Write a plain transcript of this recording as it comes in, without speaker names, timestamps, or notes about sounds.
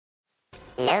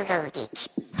Logo Geek.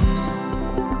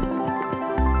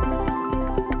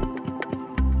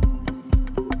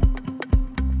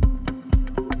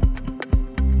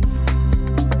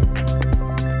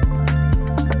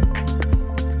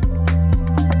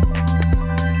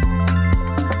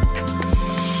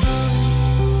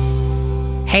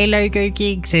 Hey Logo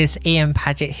Geeks, it's Ian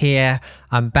Paget here.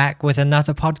 I'm back with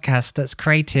another podcast that's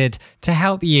created to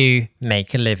help you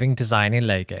make a living designing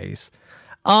logos.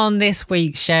 On this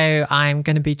week's show, I'm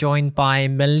going to be joined by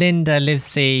Melinda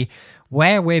Livsey,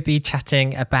 where we'll be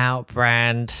chatting about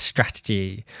brand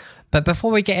strategy. But before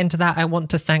we get into that, I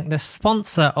want to thank the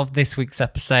sponsor of this week's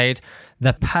episode,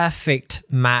 The Perfect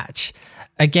Match,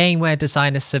 a game where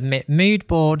designers submit mood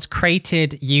boards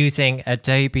created using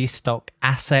Adobe stock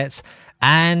assets.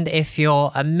 And if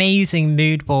your amazing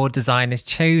mood board design is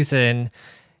chosen,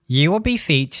 you will be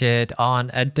featured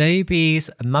on Adobe's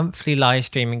monthly live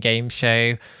streaming game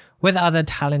show with other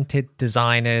talented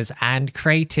designers and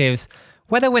creatives,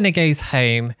 where the winner goes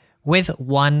home with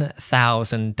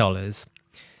 $1,000.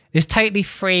 It's totally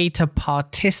free to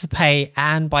participate,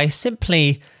 and by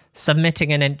simply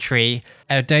submitting an entry,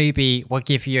 Adobe will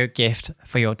give you a gift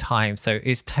for your time. So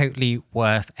it's totally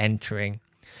worth entering.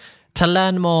 To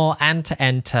learn more and to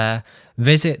enter,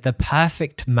 visit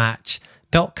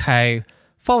theperfectmatch.co/play.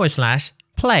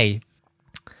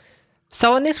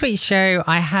 So on this week's show,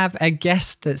 I have a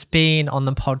guest that's been on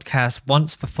the podcast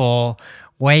once before,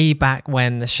 way back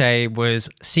when the show was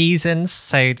seasons.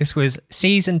 So this was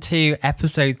season 2,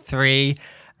 episode 3,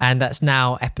 and that's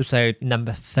now episode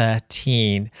number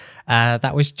 13.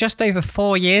 That was just over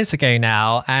 4 years ago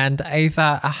now, and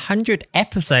over 100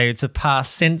 episodes have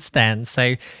passed since then.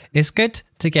 So it's good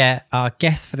to get our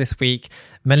guest for this week,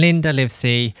 Melinda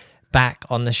Livsey, back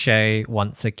on the show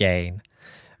once again.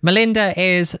 Melinda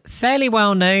is fairly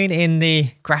well known in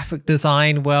the graphic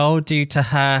design world due to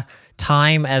her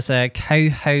time as a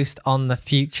co-host on The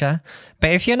Future.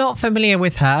 But if you're not familiar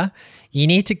with her, you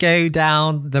need to go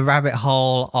down the rabbit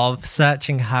hole of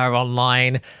searching her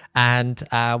online and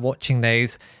watching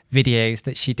those videos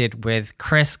that she did with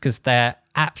Chris, because they're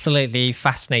absolutely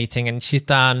fascinating, and she's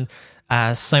done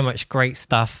so much great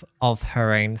stuff of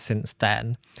her own since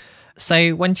then.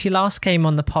 So when she last came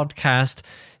on the podcast,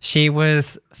 she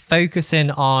was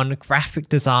focusing on graphic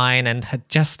design and had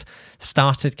just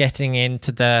started getting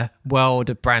into the world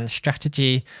of brand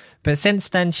strategy. But since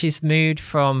then, she's moved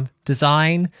from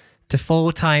design to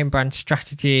full-time brand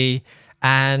strategy,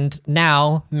 and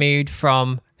now moved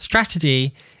from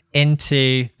strategy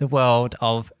into the world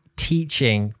of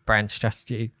teaching brand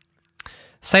strategy.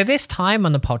 So this time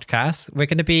on the podcast, we're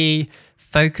going to be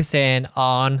focusing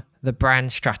on the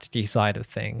brand strategy side of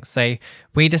things. So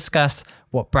we discuss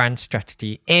what brand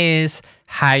strategy is,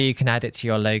 how you can add it to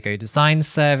your logo design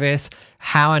service,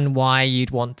 how and why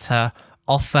you'd want to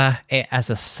offer it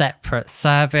as a separate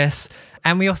service.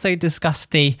 And we also discuss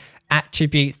the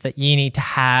attributes that you need to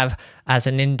have as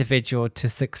an individual to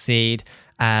succeed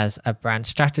as a brand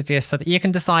strategist, so that you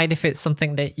can decide if it's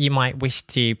something that you might wish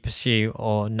to pursue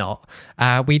or not.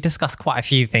 We discussed quite a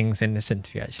few things in this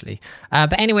interview, actually.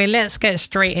 But anyway, let's get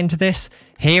straight into this.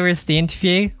 Here is the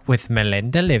interview with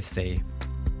Melinda Livsey.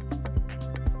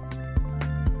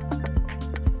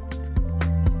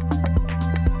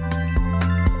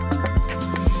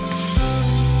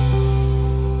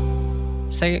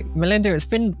 So, Melinda, it's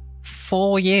been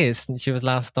 4 years since you was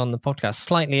last on the podcast,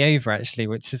 slightly over actually,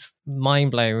 which is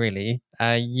mind-blowing really.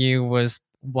 You was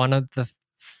one of the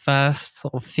first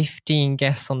sort of 15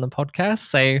 guests on the podcast,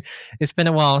 so it's been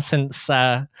a while since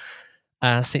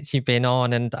you've been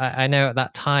on, and I know at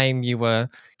that time you were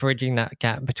bridging that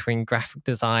gap between graphic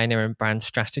designer and brand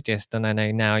strategist, and I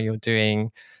know now you're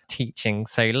doing teaching.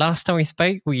 So last time we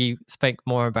spoke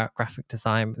more about graphic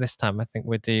design, but this time I think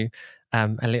we'll do a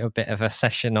little bit of a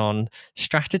session on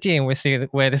strategy, and we'll see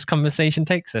where this conversation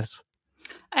takes us.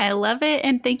 I love it,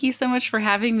 and thank you so much for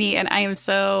having me. And I am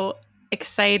so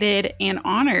excited and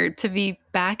honored to be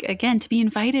back again, to be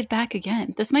invited back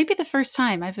again. This might be the first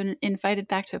time I've been invited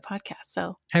back to a podcast.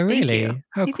 So oh, really? Thank you.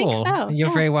 Oh, I cool. think so.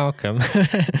 You're very welcome.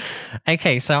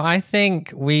 Okay, so I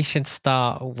think we should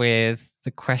start with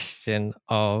the question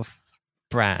of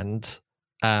brand,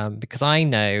 because I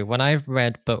know when I've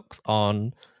read books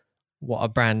on what a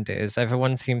brand is,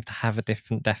 everyone seems to have a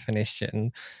different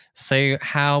definition. So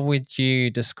how would you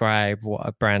describe what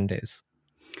a brand is?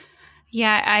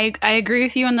 Yeah, I agree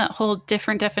with you on the whole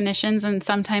different definitions. And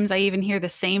sometimes I even hear the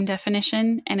same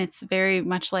definition. And it's very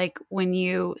much like when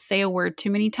you say a word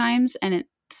too many times and it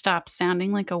stops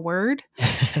sounding like a word.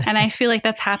 And I feel like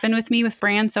that's happened with me with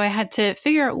brands. So I had to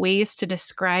figure out ways to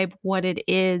describe what it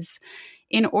is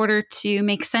in order to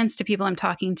make sense to people I'm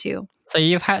talking to. So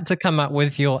you've had to come up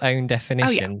with your own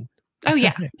definition. Oh,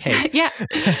 yeah. Okay.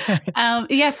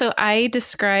 Yeah. So I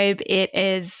describe it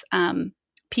as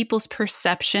people's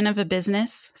perception of a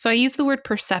business. So I use the word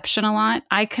perception a lot.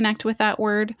 I connect with that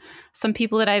word. Some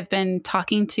people that I've been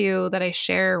talking to that I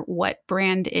share what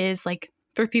brand is, like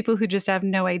for people who just have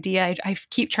no idea, I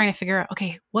keep trying to figure out,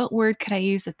 okay, what word could I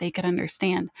use that they could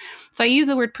understand? So I use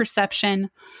the word perception.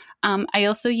 I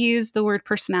also use the word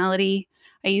personality.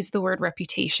 I use the word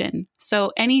reputation.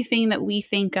 So anything that we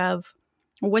think of,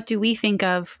 what do we think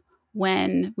of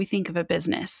when we think of a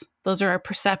business? Those are our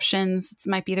perceptions. It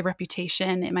might be the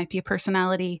reputation. It might be a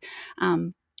personality.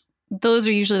 Those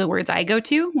are usually the words I go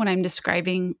to when I'm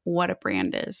describing what a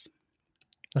brand is.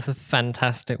 That's a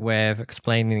fantastic way of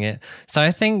explaining it. So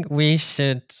I think we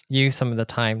should use some of the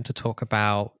time to talk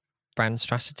about brand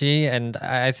strategy. And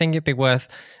I think it'd be worth,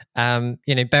 bearing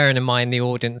in mind the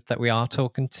audience that we are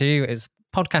talking to is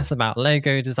podcasts about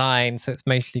logo design. So it's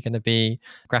mostly going to be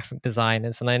graphic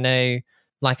designers. And I know,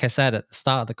 like I said at the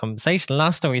start of the conversation,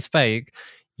 last time we spoke,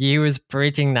 you was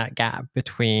bridging that gap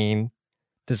between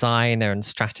designer and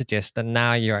strategist, and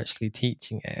now you're actually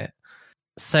teaching it.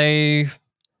 So I'm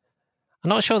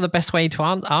not sure the best way to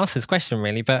answer this question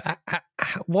really, but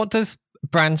what does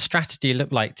brand strategy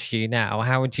look like to you now?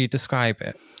 How would you describe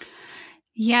it?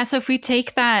 Yeah, so if we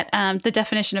take that, the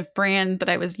definition of brand that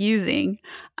I was using,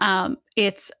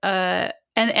 it's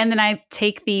and then I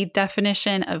take the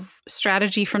definition of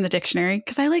strategy from the dictionary,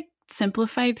 because I like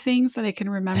simplified things that I can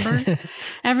remember.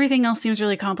 Everything else seems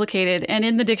really complicated. And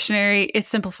in the dictionary, it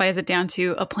simplifies it down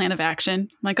to a plan of action.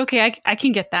 I'm like, okay, I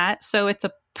can get that. So it's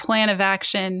a plan of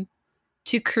action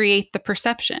to create the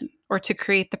perception or to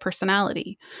create the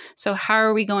personality. So how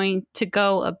are we going to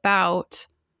go about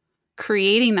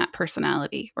creating that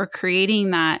personality or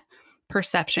creating that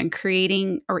perception,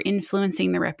 creating or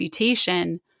influencing the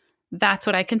reputation? That's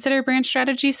what I consider brand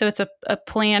strategy. So it's a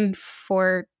plan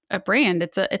for a brand.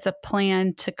 It's a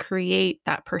plan to create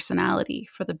that personality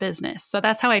for the business. So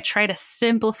that's how I try to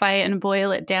simplify it and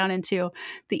boil it down into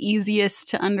the easiest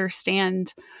to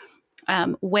understand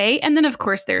way. And then of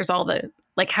course there's all the,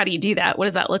 like, how do you do that? What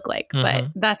does that look like? Mm-hmm.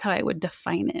 But that's how I would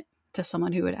define it to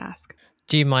someone who would ask.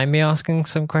 Do you mind me asking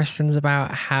some questions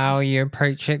about how you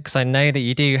approach it? Because I know that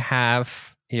you do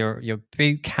have your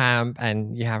boot camp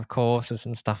and you have courses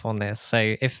and stuff on this.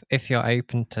 So if you're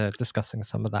open to discussing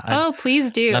some of that.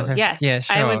 Please do. Yes. Yeah,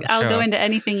 sure, I'll go into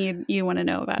anything you want to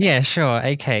know about. Yeah, sure.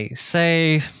 Okay.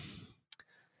 So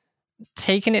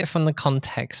taking it from the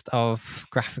context of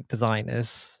graphic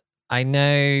designers, I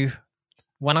know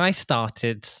when I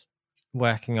started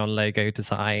working on logo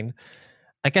design,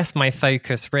 I guess my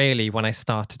focus really when I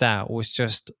started out was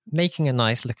just making a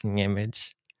nice looking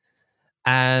image.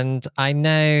 And I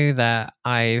know that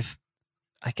I've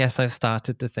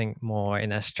started to think more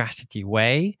in a strategy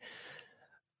way.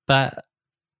 But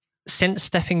since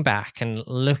stepping back and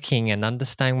looking and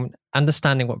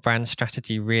understanding what brand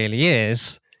strategy really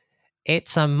is,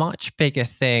 it's a much bigger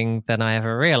thing than I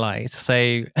ever realized.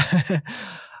 So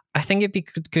I think it'd be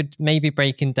good maybe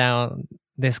breaking down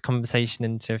this conversation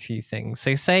into a few things.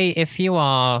 So say if you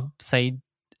are, say,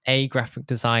 a graphic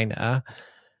designer,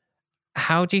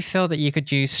 how do you feel that you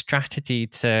could use strategy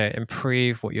to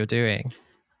improve what you're doing?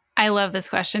 I love this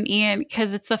question, Ian,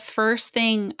 because it's the first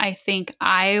thing I think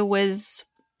I was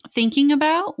thinking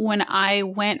about when I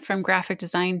went from graphic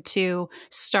design to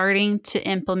starting to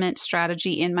implement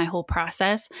strategy in my whole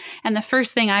process. And the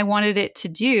first thing I wanted it to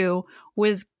do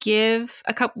was give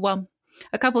a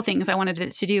couple things I wanted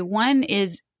it to do. One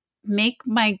is make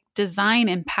my design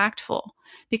impactful,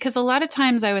 because a lot of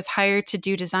times I was hired to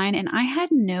do design and I had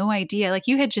no idea. Like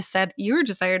you had just said, you were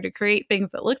just hired to create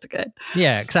things that looked good.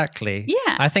 Yeah, exactly.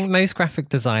 Yeah. I think most graphic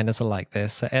designers are like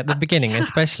this. At the beginning,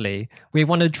 especially, we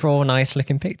want to draw nice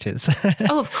looking pictures.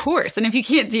 Oh, of course. And if you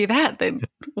can't do that, then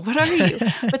what are you?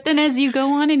 But then as you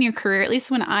go on in your career, at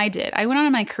least when I went on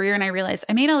in my career and I realized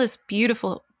I made all this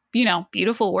beautiful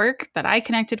work that I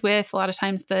connected with. A lot of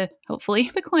times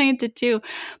hopefully the client did too.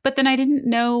 But then I didn't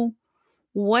know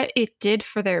what it did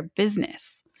for their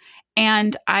business.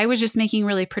 And I was just making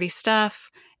really pretty stuff.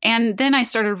 And then I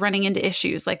started running into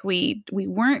issues. Like we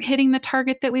weren't hitting the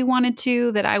target that we wanted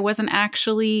to, that I wasn't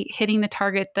actually hitting the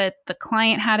target that the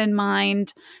client had in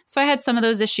mind. So I had some of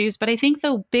those issues. But I think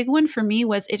the big one for me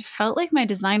was it felt like my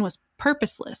design was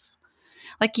purposeless.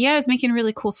 Like, yeah, I was making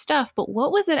really cool stuff, but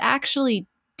what was it actually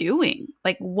doing?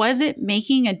 Like, was it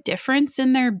making a difference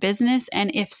in their business?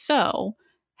 And if so,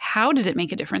 how did it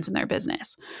make a difference in their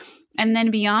business? And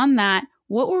then beyond that,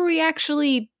 what were we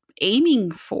actually aiming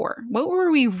for? What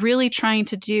were we really trying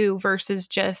to do versus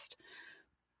just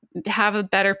have a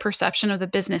better perception of the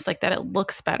business, like that it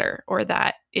looks better or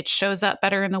that it shows up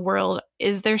better in the world.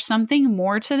 Is there something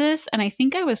more to this? And I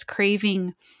think I was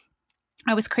craving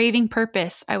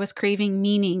purpose. I was craving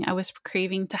meaning. I was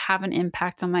craving to have an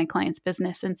impact on my client's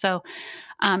business. And so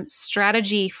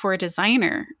strategy for a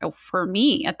designer, for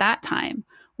me at that time,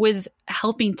 was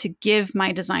helping to give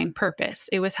my design purpose.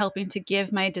 It was helping to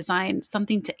give my design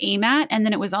something to aim at. And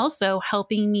then it was also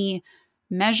helping me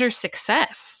measure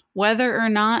success, whether or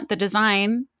not the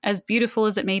design, as beautiful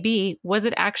as it may be, was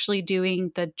it actually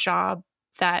doing the job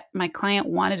that my client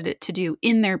wanted it to do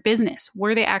in their business?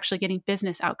 Were they actually getting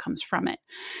business outcomes from it?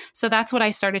 So that's what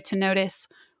I started to notice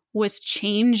was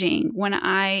changing when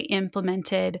I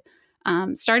implemented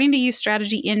starting to use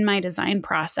strategy in my design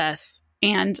process,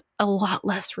 and a lot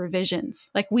less revisions.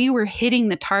 Like we were hitting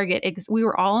the target. We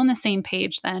were all on the same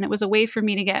page then. It was a way for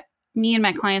me to get me and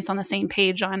my clients on the same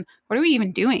page on what are we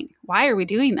even doing? Why are we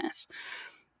doing this?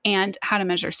 And how to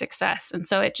measure success. And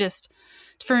so it just,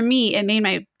 for me, it made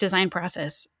my design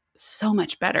process so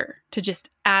much better to just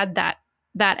add that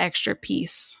extra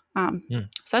piece. So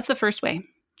that's the first way.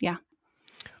 Yeah.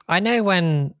 I know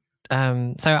when,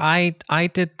 so I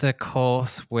did the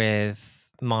course with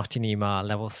Martin Umar,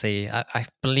 level C. I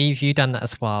believe you've done that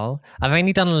as well. I've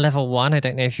only done level 1. I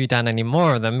don't know if you've done any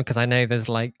more of them because I know there's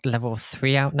like level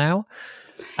 3 out now.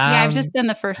 Yeah, I've just done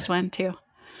the first one too.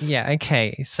 Yeah.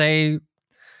 Okay. So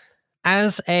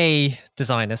as a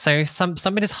designer, so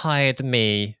somebody's hired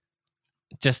me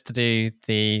just to do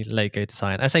the logo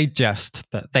design. I say just,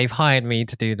 but they've hired me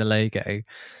to do the logo.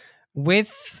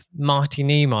 With Martin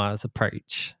Umar's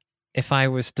approach, if I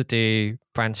was to do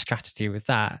brand strategy with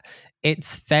that,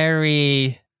 it's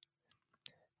very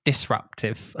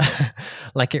disruptive.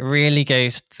 Like it really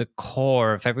goes to the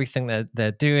core of everything that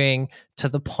they're doing, to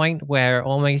the point where it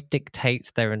almost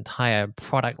dictates their entire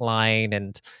product line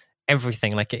and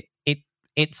everything. Like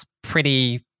it's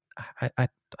pretty, I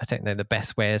don't know the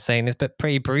best way of saying this, but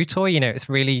pretty brutal. You know, it's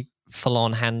really full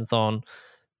on hands-on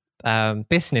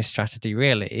business strategy,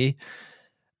 really.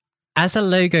 As a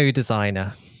logo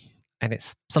designer, and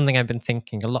it's something I've been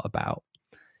thinking a lot about,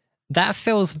 that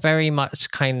feels very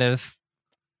much kind of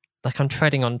like I'm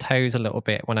treading on toes a little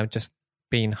bit when I've just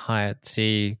been hired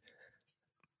to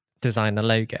design the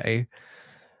logo.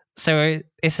 So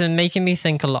it's making me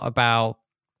think a lot about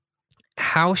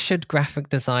how should graphic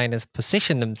designers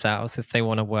position themselves if they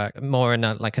want to work more in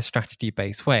a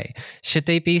strategy-based way? Should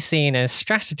they be seen as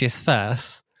strategists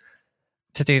first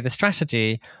to do the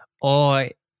strategy, or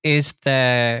is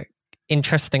there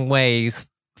interesting ways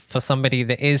for somebody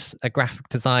that is a graphic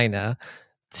designer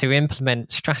to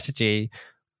implement strategy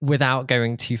without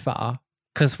going too far?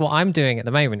 Because what I'm doing at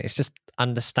the moment is just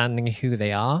understanding who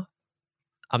they are.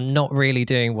 I'm not really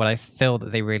doing what I feel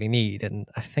that they really need. And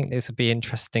I think this would be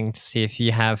interesting to see if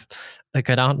you have a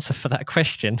good answer for that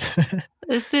question.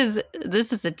 This is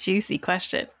a juicy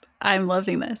question. I'm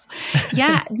loving this.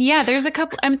 Yeah. There's a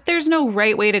couple, there's no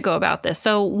right way to go about this.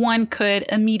 So one could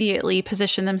immediately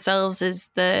position themselves as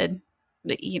the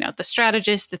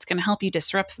strategist that's going to help you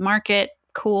disrupt the market.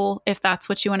 Cool. If that's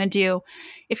what you want to do.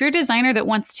 If you're a designer that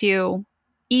wants to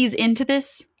ease into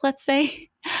this, let's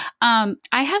say, I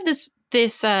have this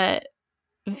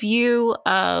view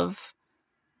of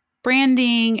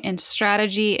branding and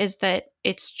strategy is that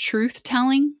it's truth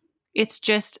telling. It's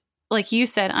just, like you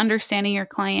said, understanding your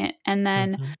client. And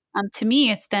then to me,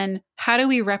 it's then how do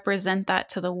we represent that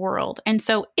to the world? And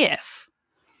so if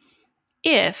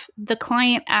the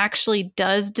client actually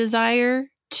does desire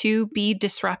to be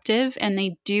disruptive and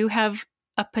they do have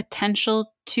a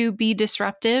potential to be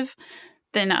disruptive,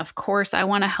 then of course I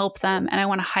want to help them and I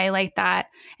want to highlight that,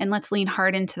 and let's lean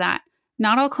hard into that.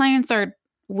 Not all clients are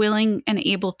willing and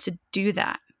able to do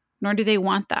that, nor do they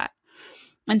want that.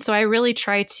 And so I really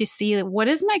try to see what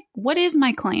is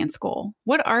my client's goal?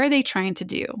 What are they trying to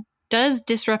do? Does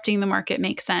disrupting the market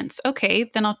make sense? Okay,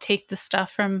 then I'll take the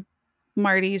stuff from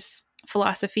Marty's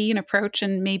philosophy and approach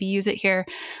and maybe use it here.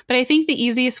 But I think the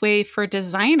easiest way for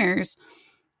designers,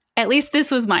 at least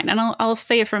this was mine, and I'll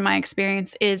say it from my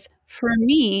experience, is for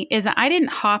me is that I didn't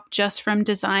hop just from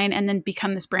design and then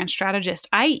become this brand strategist.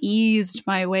 I eased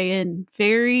my way in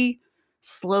very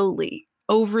slowly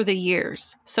over the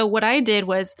years. So what I did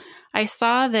was I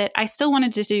saw that I still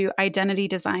wanted to do identity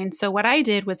design. So what I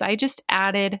did was I just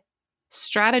added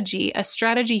a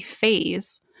strategy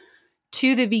phase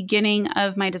to the beginning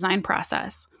of my design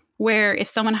process, where if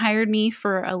someone hired me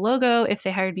for a logo, if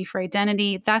they hired me for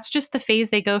identity, that's just the phase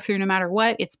they go through no matter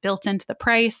what. It's built into the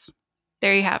price.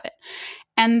 There you have it.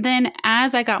 And then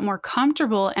as I got more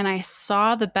comfortable and I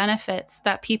saw the benefits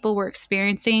that people were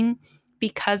experiencing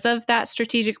because of that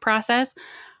strategic process,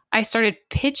 I started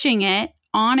pitching it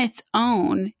on its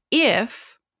own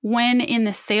when in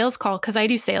the sales call, because I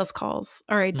do sales calls,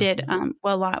 or I did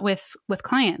a lot with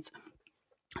clients,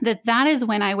 that is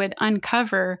when I would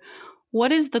uncover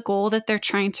what is the goal that they're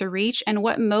trying to reach and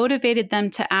what motivated them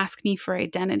to ask me for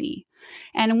identity.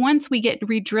 And once we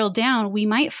drilled down, we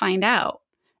might find out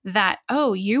that,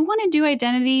 oh, you want to do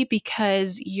identity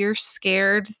because you're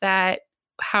scared that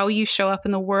how you show up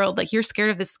in the world, like you're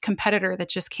scared of this competitor that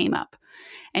just came up.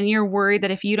 And you're worried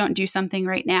that if you don't do something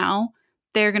right now,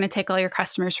 they're going to take all your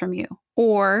customers from you.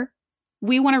 Or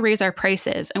we want to raise our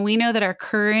prices. And we know that our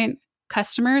current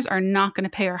customers are not going to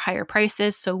pay our higher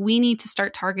prices. So we need to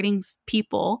start targeting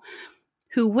people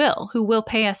who will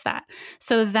pay us that.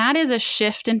 So that is a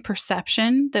shift in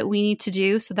perception that we need to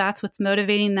do. So that's what's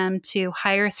motivating them to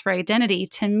hire us for identity.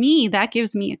 To me, that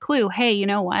gives me a clue. Hey, you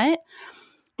know what?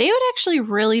 They would actually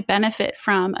really benefit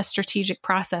from a strategic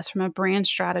process, from a brand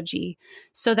strategy,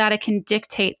 so that it can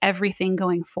dictate everything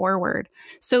going forward.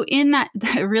 So in that,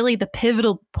 really the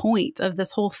pivotal point of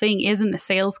this whole thing is in the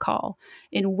sales call,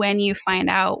 and when you find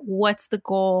out what's the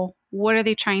goal, what are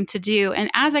they trying to do?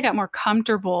 And as I got more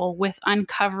comfortable with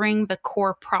uncovering the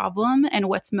core problem and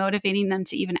what's motivating them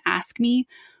to even ask me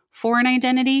for an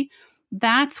identity,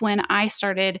 that's when I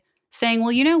started saying,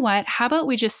 well, you know what? How about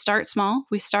we just start small?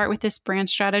 We start with this brand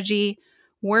strategy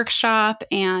workshop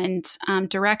and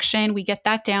direction. We get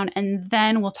that down, and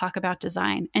then we'll talk about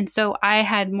design. And so I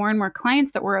had more and more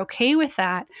clients that were okay with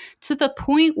that, to the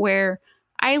point where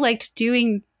I liked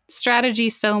doing strategy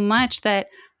so much that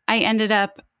I ended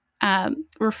up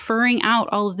referring out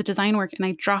all of the design work, and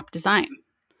I dropped design.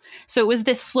 So it was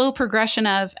this slow progression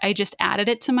of I just added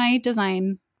it to my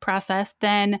design process.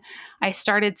 Then I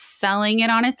started selling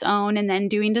it on its own and then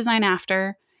doing design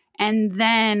after. And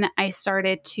then I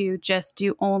started to just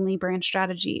do only brand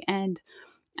strategy and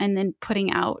then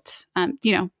putting out,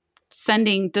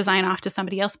 sending design off to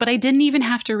somebody else. But I didn't even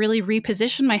have to really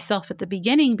reposition myself at the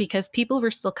beginning because people were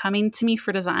still coming to me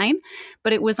for design.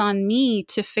 But it was on me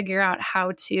to figure out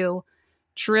how to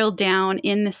drill down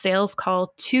in the sales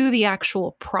call to the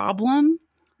actual problem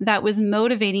that was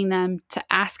motivating them to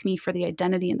ask me for the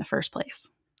identity in the first place.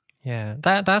 Yeah,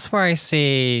 that's where I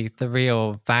see the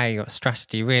real value of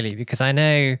strategy, really, because I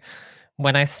know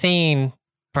when I've seen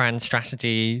brand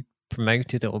strategy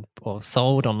promoted or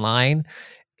sold online,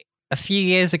 a few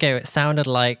years ago, it sounded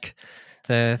like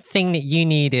the thing that you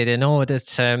needed in order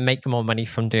to make more money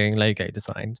from doing logo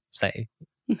design, say.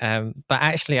 But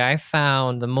actually, I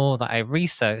found the more that I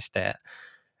researched it,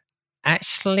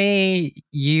 actually,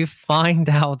 you find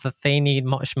out that they need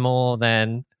much more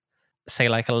than, say,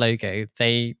 like a logo.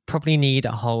 They probably need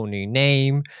a whole new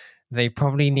name. They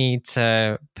probably need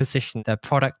to position their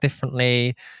product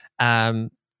differently.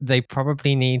 They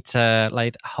probably need to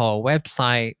like a whole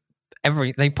website.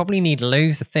 They probably need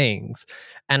loads of things.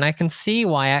 And I can see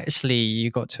why actually you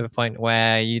got to a point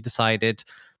where you decided,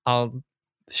 I'll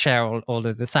share all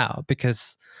of this out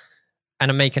because, and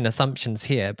I'm making assumptions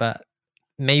here, but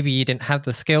maybe you didn't have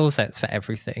the skill sets for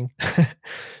everything.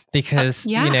 Because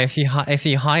if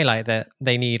you highlight that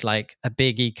they need like a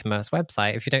big e-commerce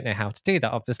website, if you don't know how to do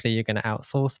that, obviously you're going to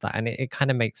outsource that. And it kind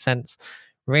of makes sense,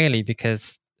 really,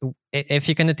 because if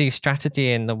you're going to do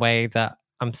strategy in the way that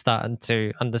I'm starting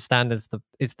to understand is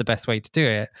the best way to do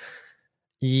it,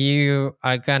 you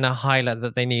are going to highlight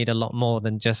that they need a lot more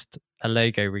than just a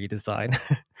logo redesign.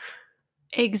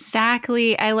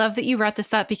 Exactly. I love that you brought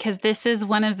this up because this is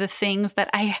one of the things that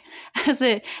I, as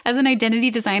an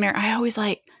identity designer, I always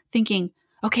like thinking,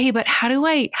 okay, but how do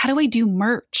I do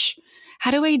merch? How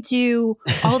do I do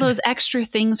all those extra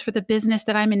things for the business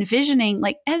that I'm envisioning?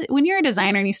 Like when you're a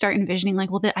designer and you start envisioning like,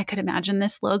 well, I could imagine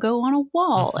this logo on a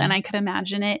wall and I could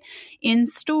imagine it in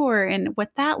store and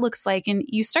what that looks like. And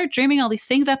you start dreaming all these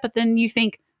things up, but then you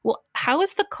think, well, how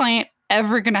is the client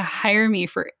ever going to hire me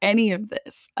for any of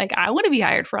this? Like, I want to be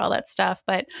hired for all that stuff,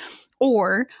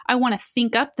 or I want to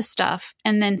think up the stuff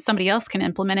and then somebody else can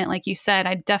implement it. Like you said,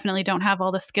 I definitely don't have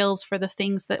all the skills for the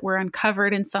things that were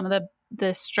uncovered in some of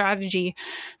the strategy.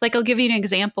 Like, I'll give you an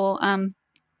example.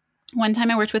 One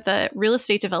time I worked with a real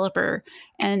estate developer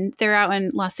and they're out in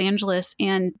Los Angeles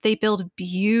and they build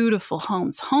beautiful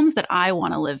homes that I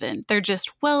want to live in. They're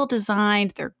just well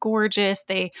designed. They're gorgeous.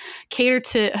 They cater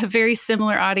to a very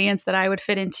similar audience that I would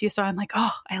fit into. So I'm like,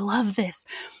 oh, I love this.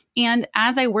 And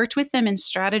as I worked with them in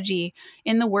strategy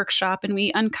in the workshop and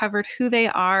we uncovered who they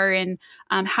are and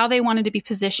how they wanted to be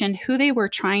positioned, who they were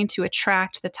trying to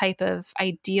attract, the type of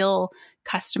ideal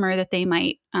customer that they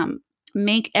might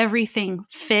make everything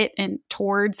fit and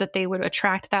towards that they would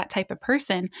attract that type of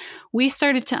person, we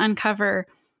started to uncover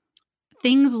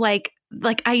things like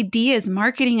like ideas,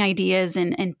 marketing ideas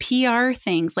and PR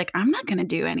things. Like, I'm not going to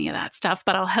do any of that stuff,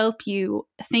 but I'll help you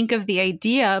think of the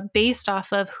idea based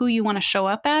off of who you want to show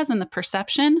up as and the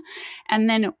perception. And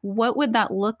then what would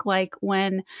that look like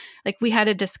when, like, we had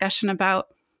a discussion about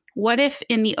what if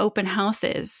in the open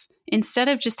houses, instead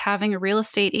of just having a real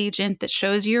estate agent that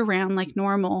shows you around like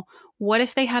normal, what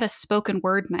if they had a spoken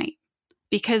word night?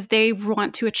 Because they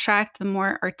want to attract the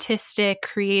more artistic,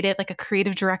 creative, like a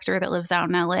creative director that lives out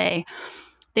in LA.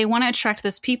 They want to attract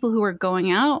those people who are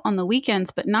going out on the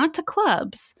weekends, but not to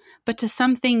clubs, but to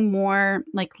something more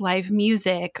like live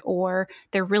music, or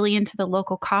they're really into the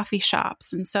local coffee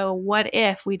shops. And so what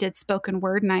if we did spoken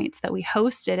word nights that we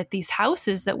hosted at these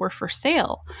houses that were for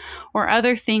sale, or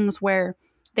other things where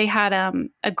they had a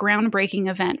groundbreaking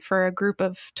event for a group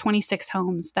of 26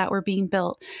 homes that were being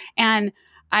built. And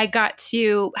I got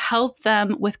to help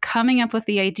them with coming up with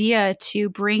the idea to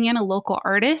bring in a local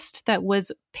artist that was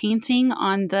painting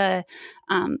on the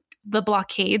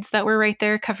blockades that were right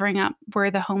there covering up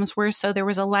where the homes were. So there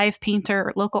was a live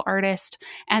painter, local artist,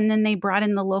 and then they brought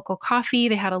in the local coffee.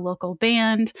 They had a local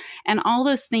band, and all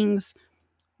those things.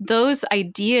 Those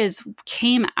ideas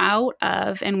came out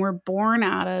of and were born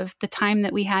out of the time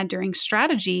that we had during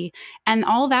strategy. And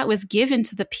all that was given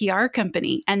to the PR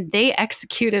company, and they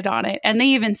executed on it. And they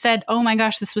even said, oh my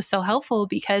gosh, this was so helpful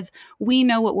because we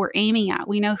know what we're aiming at.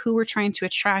 We know who we're trying to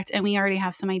attract. And we already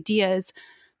have some ideas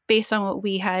based on what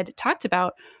we had talked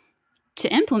about to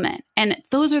implement. And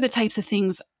those are the types of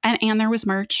things. And there was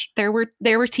merch. There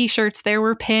were t-shirts, there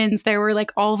were pins, there were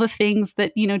like all the things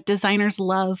that, you know, designers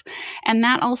love. And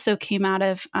that also came out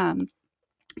of our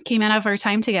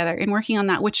time together and working on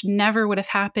that, which never would have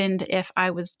happened if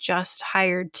I was just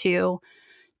hired to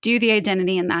do the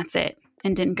identity and that's it,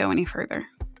 and didn't go any further.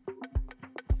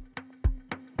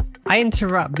 I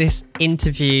interrupt this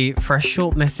interview for a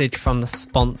short message from the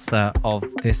sponsor of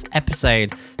this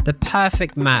episode, The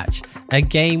Perfect Match, a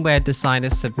game where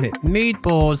designers submit mood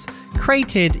boards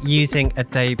created using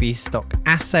Adobe stock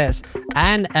assets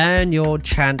and earn your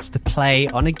chance to play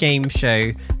on a game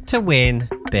show to win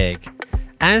big.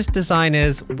 As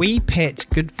designers, we pitch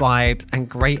good vibes and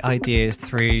great ideas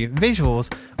through visuals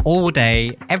all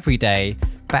day, every day.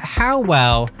 But how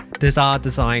well does our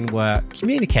design work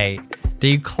communicate?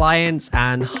 Do clients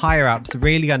and higher-ups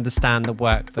really understand the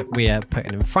work that we are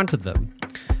putting in front of them?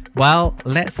 Well,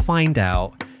 let's find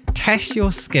out. Test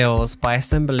your skills by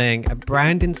assembling a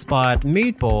brand-inspired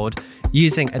mood board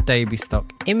using Adobe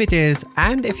stock images,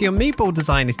 and if your mood board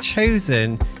design is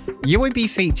chosen, you will be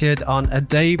featured on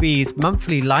Adobe's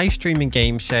monthly live streaming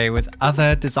game show with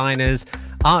other designers,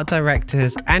 art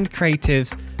directors, and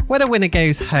creatives, where the winner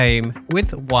goes home with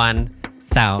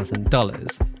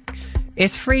 $1,000.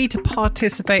 It's free to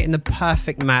participate in the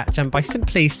Perfect Match, and by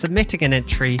simply submitting an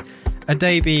entry,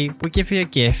 Adobe will give you a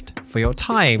gift for your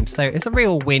time. So it's a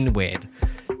real win-win.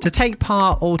 To take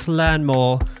part or to learn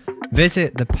more,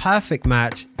 visit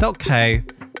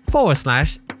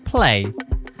theperfectmatch.co/play.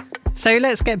 So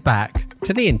let's get back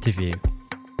to the interview.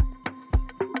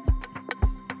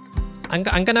 I'm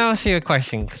going to ask you a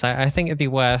question because I think it'd be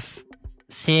worth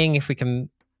seeing if we can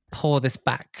pull this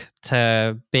back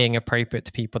to being appropriate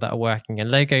to people that are working in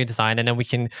logo design, and then we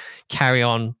can carry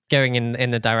on going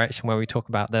in the direction where we talk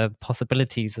about the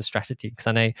possibilities of strategy, because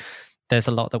I know there's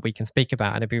a lot that we can speak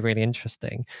about and it'd be really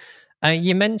interesting.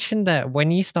 You mentioned that when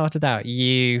you started out,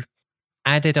 you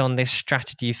added on this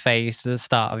strategy phase to the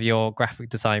start of your graphic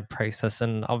design process,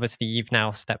 and obviously you've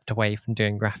now stepped away from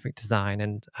doing graphic design,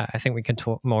 and I think we can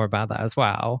talk more about that as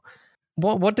well.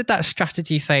 What did that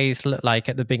strategy phase look like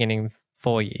at the beginning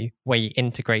for you, where you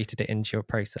integrated it into your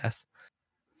process?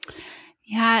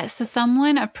 Yeah, so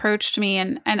someone approached me,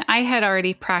 and I had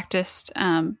already practiced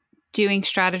doing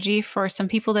strategy for some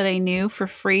people that I knew for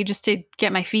free, just to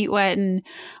get my feet wet and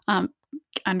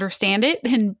understand it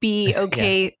and be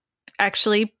okay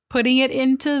actually putting it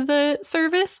into the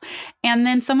service. And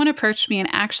then someone approached me and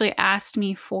actually asked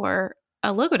me for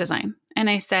a logo design. And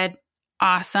I said,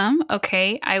 awesome.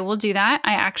 Okay, I will do that.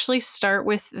 I actually start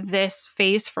with this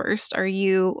phase first. Are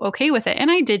you okay with it?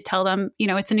 And I did tell them,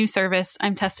 it's a new service.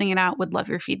 I'm testing it out. Would love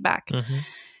your feedback. Mm-hmm.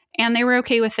 And they were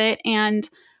okay with it. And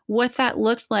what that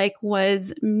looked like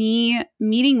was me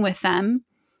meeting with them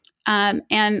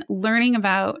and learning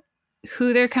about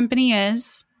who their company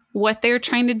is, what they're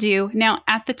trying to do. Now,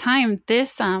 at the time,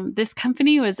 this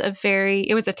company was a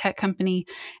tech company,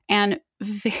 and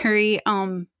very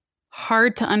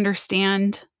hard to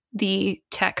understand the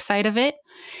tech side of it.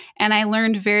 And I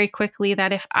learned very quickly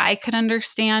that if I could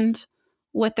understand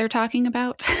what they're talking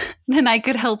about, then I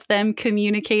could help them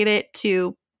communicate it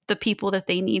to the people that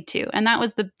they need to. And that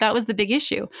was the big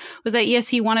issue, was that yes,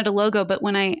 he wanted a logo, but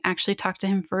when I actually talked to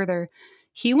him further,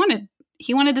 he wanted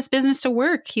this business to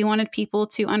work. He wanted people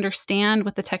to understand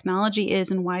what the technology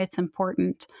is and why it's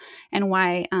important, and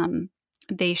why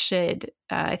they should.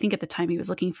 I think at the time he was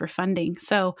looking for funding.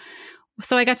 So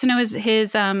I got to know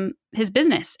his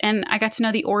business, and I got to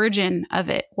know the origin of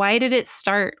it. Why did it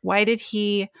start? Why did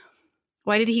he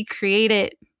create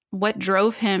it? What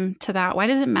drove him to that? Why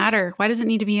does it matter? Why does it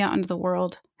need to be out into the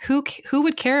world? Who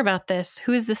would care about this?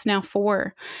 Who is this now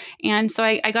for? And so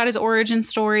I got his origin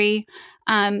story.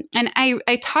 And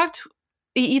I talked,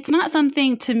 it's not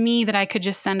something to me that I could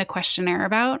just send a questionnaire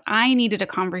about. I needed a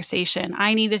conversation.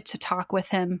 I needed to talk with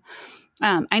him.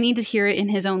 I need to hear it in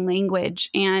his own language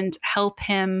and help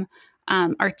him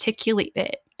articulate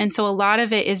it. And so a lot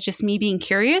of it is just me being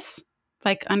curious,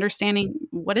 like understanding,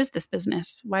 what is this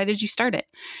business? Why did you start it?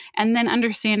 And then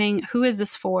understanding, who is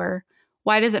this for?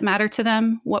 Why does it matter to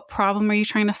them? What problem are you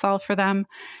trying to solve for them?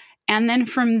 And then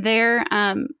from there,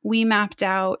 we mapped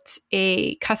out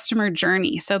a customer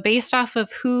journey. So based off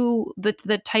of who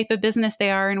the type of business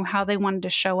they are and how they wanted to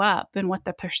show up and what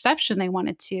the perception they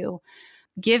wanted to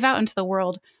give out into the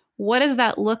world, what does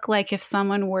that look like if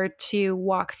someone were to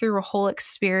walk through a whole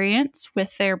experience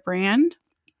with their brand?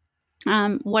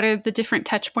 What are the different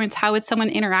touch points? How would someone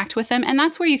interact with them? And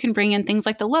that's where you can bring in things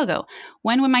like the logo.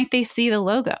 When might they see the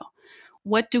logo?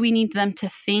 What do we need them to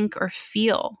think or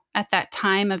feel at that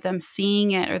time of them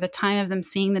seeing it, or the time of them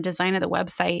seeing the design of the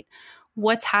website?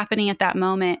 What's happening at that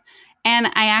moment? And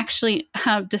I actually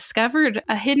have discovered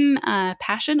a hidden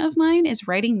passion of mine is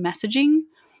writing messaging,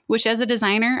 which as a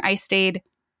designer, I stayed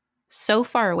so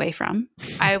far away from.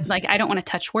 I don't want to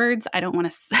touch words. I don't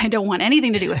want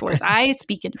anything to do with words. I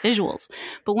speak in visuals.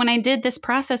 But when I did this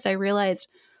process, I realized,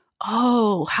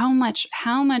 oh, how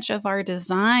much of our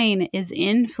design is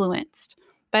influenced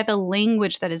by the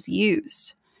language that is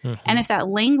used. Mm-hmm. And if that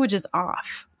language is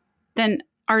off, then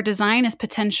our design is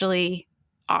potentially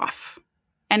off.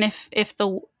 And if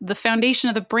the foundation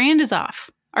of the brand is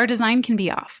off, our design can be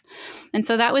off. And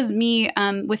so that was me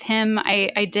with him.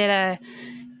 I did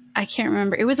I can't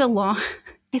remember. It was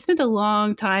I spent a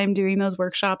long time doing those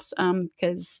workshops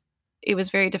because it was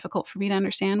very difficult for me to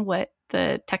understand what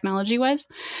the technology was.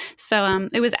 So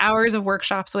it was hours of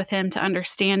workshops with him to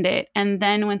understand it. And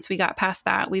then once we got past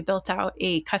that, we built out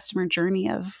a customer journey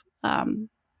of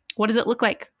what does it look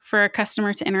like for a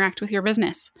customer to interact with your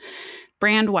business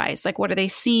brand wise? Like, what are they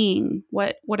seeing?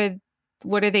 What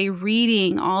are they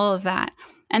reading? All of that.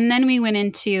 And then we went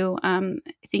into, I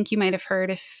think you might have heard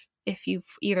if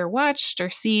you've either watched or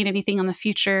seen anything on the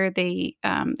future, they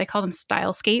call them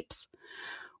stylescapes,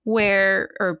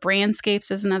 or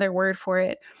brandscapes is another word for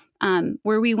it,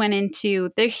 where we went into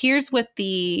here's what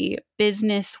the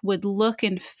business would look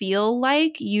and feel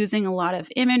like using a lot of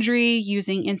imagery,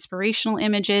 using inspirational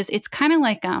images. It's kind of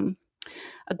like a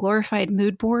glorified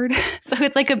mood board. So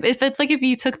it's like if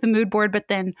you took the mood board, but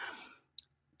then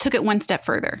took it one step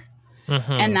further.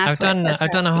 Mm-hmm. And I've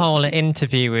done a whole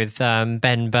interview with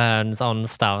Ben Burns on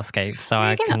Stylescape, so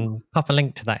I can pop a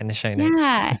link to that in the show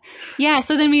notes. Yeah.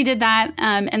 So then we did that,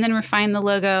 and then refined the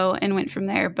logo and went from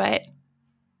there. But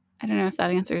I don't know if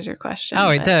that answers your question. Oh,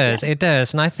 it does. Yeah. It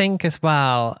does, and I think as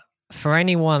well for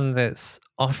anyone that's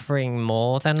offering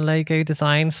more than logo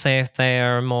design, say if they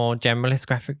are a more generalist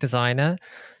graphic designer,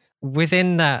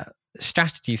 within that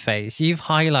strategy phase, you've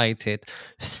highlighted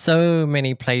so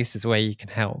many places where you can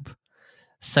help.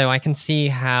 So I can see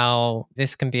how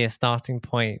this can be a starting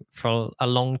point for a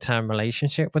long-term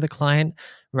relationship with a client,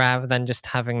 rather than just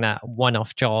having that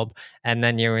one-off job and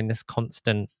then you're in this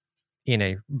constant,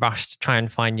 rush to try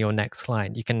and find your next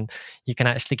client. You can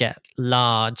actually get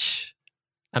large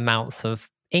amounts of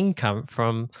income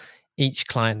from each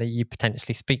client that you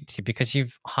potentially speak to because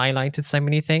you've highlighted so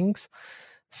many things.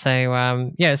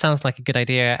 So it sounds like a good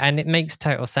idea, and it makes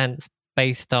total sense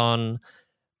based on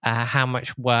how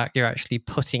much work you're actually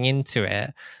putting into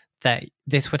it, that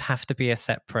this would have to be a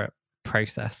separate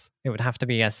process. It would have to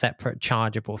be a separate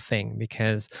chargeable thing,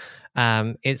 because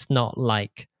it's not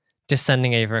like just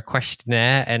sending over a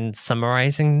questionnaire and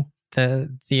summarizing the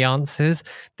answers.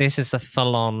 This is a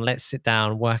full-on, let's sit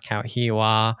down, work out who you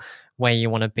are, where you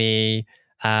want to be.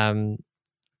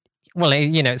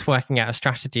 It's working out a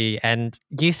strategy. And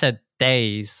you said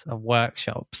days of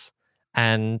workshops,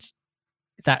 and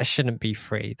that shouldn't be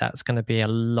free. That's going to be a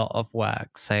lot of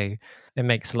work. So it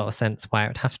makes a lot of sense why it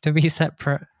would have to be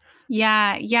separate.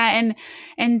 Yeah.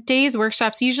 And days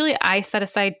workshops, usually I set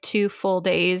aside 2 full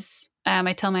days.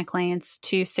 I tell my clients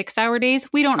 2 6-hour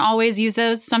days. We don't always use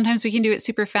those. Sometimes we can do it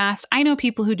super fast. I know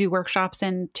people who do workshops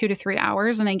in 2 to 3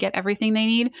 hours and they get everything they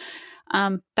need.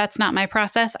 That's not my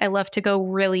process. I love to go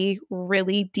really,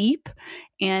 really deep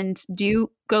and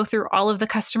do go through all of the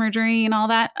customer journey and all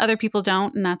that. Other people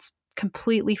don't, and that's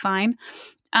completely fine.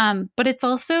 But it's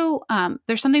also,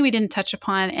 there's something we didn't touch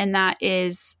upon, and that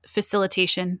is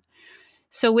facilitation.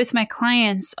 So with my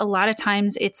clients, a lot of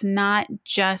times it's not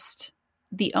just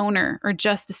the owner or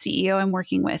just the CEO I'm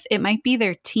working with. It might be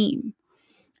their team.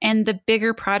 And the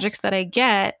bigger projects that I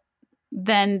get,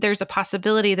 then there's a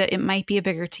possibility that it might be a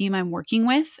bigger team I'm working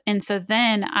with. And so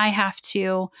then I have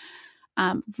to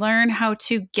learn how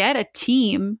to get a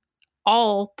team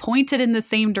all pointed in the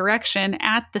same direction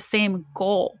at the same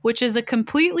goal, which is a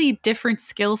completely different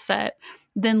skill set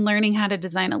than learning how to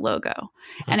design a logo.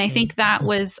 And I think that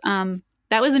was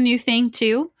a new thing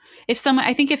too.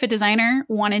 I think if a designer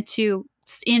wanted to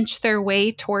inch their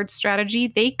way towards strategy,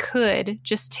 they could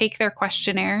just take their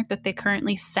questionnaire that they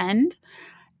currently send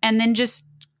and then just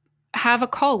have a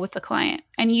call with the client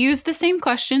and use the same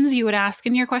questions you would ask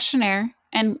in your questionnaire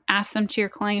and ask them to your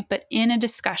client, but in a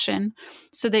discussion,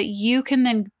 so that you can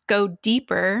then go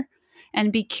deeper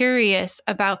and be curious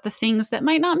about the things that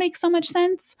might not make so much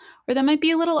sense or that might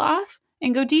be a little off,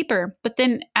 and go deeper. But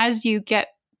then as you get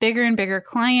bigger and bigger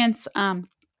clients,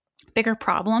 bigger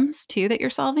problems too that you're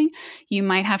solving, you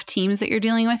might have teams that you're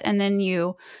dealing with, and then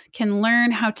you can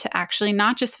learn how to actually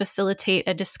not just facilitate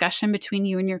a discussion between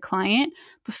you and your client,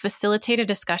 but facilitate a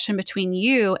discussion between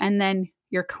you and then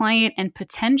your client and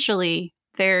potentially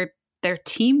their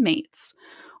teammates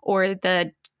or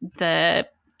the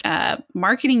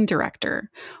marketing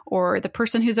director or the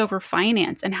person who's over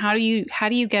finance. And how do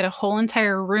you get a whole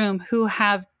entire room who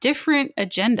have different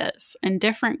agendas and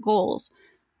different goals,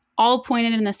 all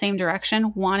pointed in the same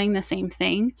direction, wanting the same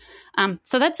thing.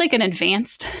 So that's like an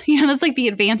advanced, that's like the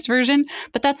advanced version,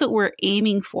 but that's what we're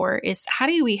aiming for, is how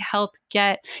do we help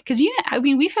get, because,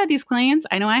 we've had these clients,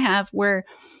 I know I have, where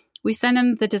we send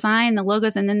them the design, the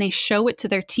logos, and then they show it to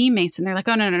their teammates and they're like,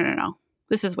 oh, no,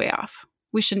 this is way off.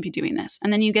 We shouldn't be doing this.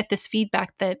 And then you get this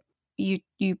feedback that you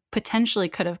potentially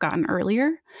could have gotten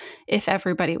earlier if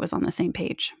everybody was on the same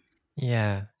page.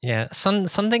 Yeah.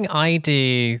 Something I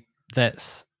do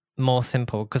that's more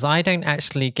simple, because I don't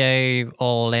actually go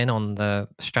all in on the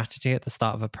strategy at the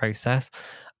start of a process.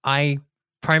 I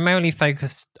primarily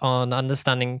focus on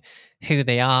understanding who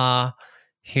they are,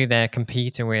 who they're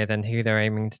competing with, and who they're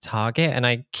aiming to target. And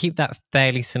I keep that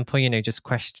fairly simple, just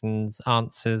questions,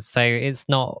 answers. So it's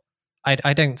not,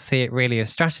 I don't see it really as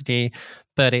strategy,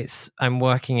 but I'm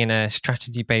working in a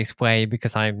strategy-based way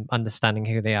because I'm understanding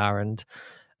who they are and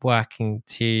working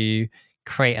to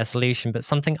create a solution. But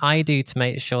something I do to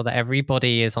make sure that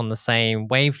everybody is on the same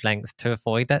wavelength to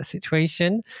avoid that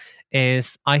situation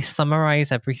is I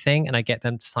summarize everything and I get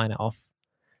them to sign it off.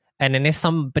 And then if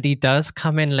somebody does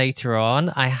come in later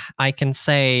on, I can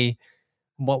say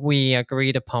what we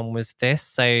agreed upon was this.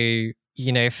 So,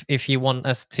 if you want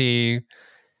us to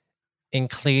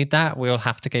include that, we'll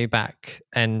have to go back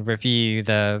and review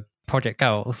the project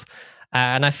goals.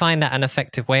 And I find that an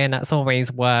effective way, and that's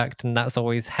always worked, and that's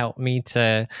always helped me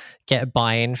to get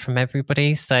buy-in from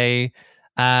everybody. So,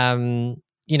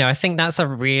 I think that's a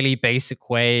really basic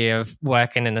way of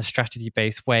working in a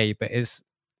strategy-based way, but is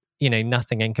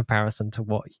nothing in comparison to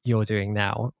what you're doing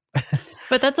now.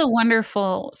 But that's a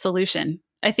wonderful solution.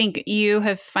 I think you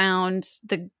have found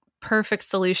the perfect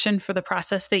solution for the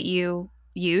process that you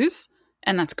use,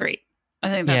 and that's great. I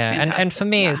think that's fantastic. And for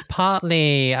me, it's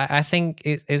partly, I think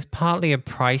it's partly a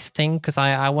price thing, because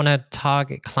I want to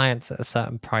target clients at a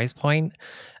certain price point.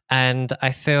 And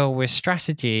I feel with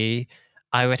strategy,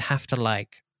 I would have to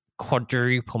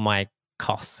quadruple my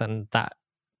costs, and that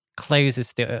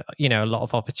closes a lot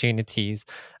of opportunities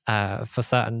for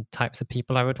certain types of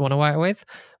people I would want to work with.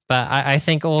 But I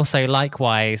think also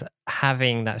likewise,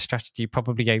 having that strategy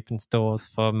probably opens doors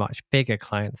for much bigger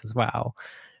clients as well.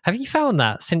 Have you found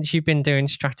that since you've been doing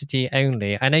strategy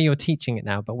only? I know you're teaching it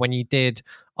now, but when you did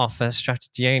offer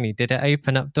strategy only, did it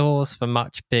open up doors for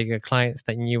much bigger clients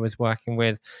than you was working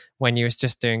with when you was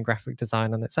just doing graphic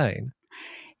design on its own?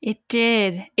 It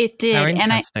did. How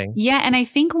interesting. And I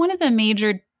think one of the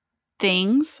major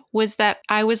things was that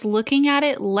I was looking at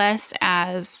it less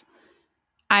as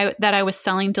I was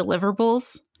selling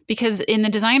deliverables, because in the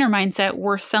designer mindset,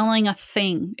 we're selling a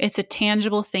thing. It's a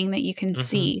tangible thing that you can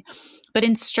see. But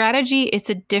in strategy,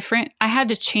 I had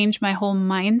to change my whole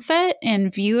mindset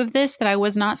and view of this, that I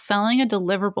was not selling a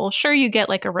deliverable. Sure, you get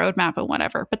like a roadmap and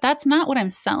whatever, but that's not what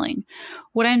I'm selling.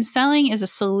 What I'm selling is a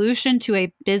solution to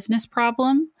a business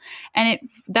problem. And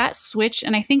that switch,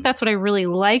 and I think that's what I really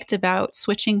liked about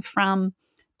switching from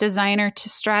designer to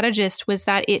strategist, was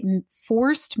that it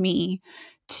forced me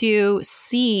to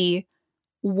see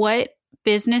what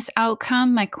business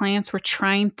outcome my clients were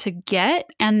trying to get,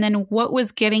 and then what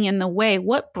was getting in the way,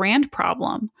 what brand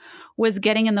problem was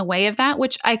getting in the way of that,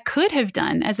 which I could have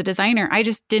done as a designer. I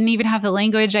just didn't even have the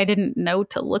language. I didn't know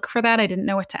to look for that. I didn't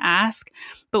know what to ask.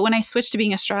 But when I switched to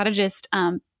being a strategist,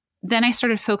 then I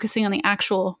started focusing on the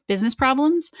actual business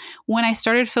problems. When I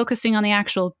started focusing on the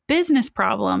actual business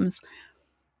problems,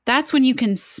 that's when you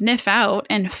can sniff out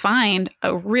and find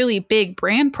a really big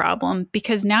brand problem,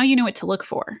 because now you know what to look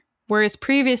for. Whereas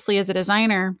previously as a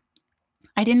designer,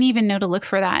 I didn't even know to look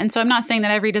for that. And so I'm not saying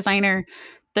that every designer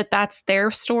that's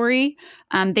their story.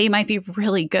 They might be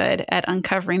really good at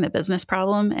uncovering the business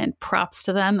problem, and props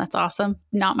to them. That's awesome.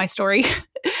 Not my story.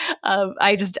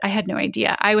 I had no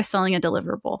idea. I was selling a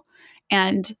deliverable,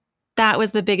 and that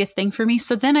was the biggest thing for me.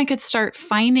 So then I could start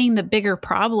finding the bigger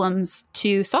problems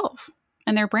to solve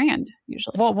and their brand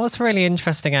usually. What's really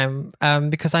interesting,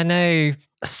 because I know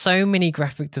so many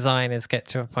graphic designers get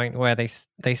to a point where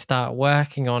they start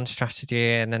working on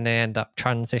strategy and then they end up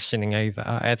transitioning over.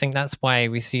 I think that's why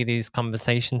we see these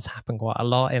conversations happen quite a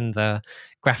lot in the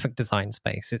graphic design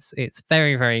space. It's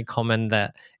very, very common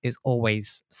that is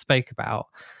always spoke about.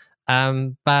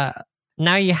 But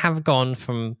now you have gone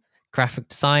from graphic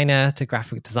designer to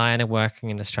graphic designer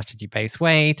working in a strategy-based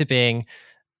way to being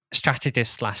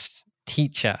strategist /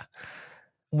 teacher.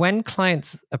 When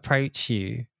clients approach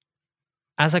you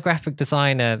as a graphic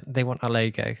designer, they want a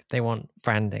logo, they want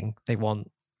branding, they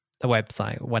want a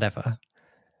website, whatever.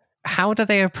 How do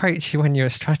they approach you when you're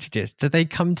a strategist? Do they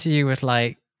come to you with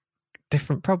like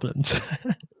different problems?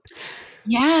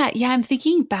 Yeah. I'm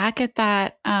thinking back at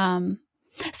that.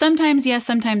 Sometimes yes,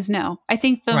 sometimes no. I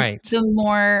think the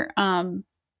more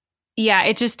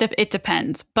it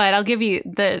depends. But I'll give you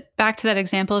back to that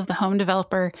example of the home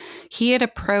developer. He had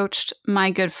approached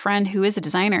my good friend who is a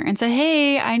designer and said,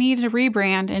 "Hey, I need a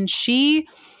rebrand." And she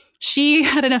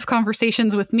had enough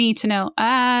conversations with me to know,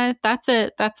 that's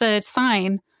a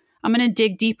sign. I'm going to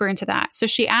dig deeper into that. So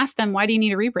she asked them, "Why do you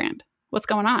need a rebrand? What's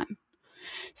going on?"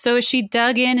 So as she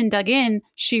dug in,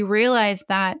 she realized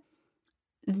that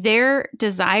their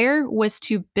desire was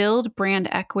to build brand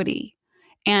equity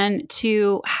and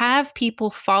to have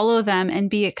people follow them and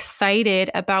be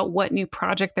excited about what new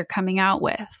project they're coming out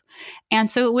with. And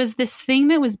so it was this thing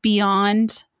that was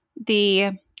beyond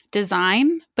the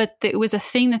design, but it was a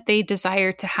thing that they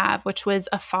desired to have, which was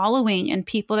a following and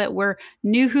people that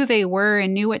knew who they were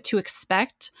and knew what to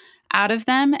expect out of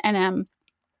them. And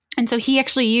so he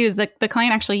actually used the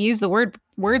client actually used the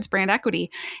words brand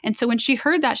equity. And so when she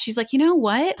heard that, she's like, "You know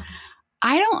what?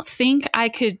 I don't think I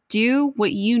could do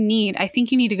what you need. I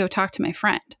think you need to go talk to my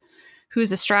friend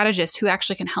who's a strategist who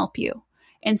actually can help you."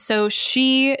 And so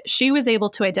she was able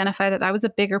to identify that was a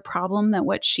bigger problem than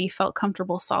what she felt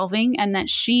comfortable solving, and that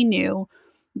she knew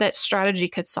that strategy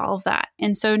could solve that.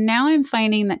 And so now I'm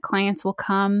finding that clients will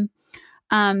come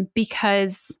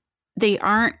because they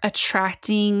aren't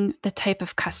attracting the type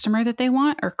of customer that they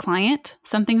want or client.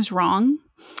 Something's wrong.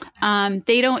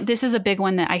 This is a big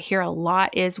one that I hear a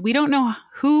lot is we don't know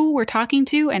who we're talking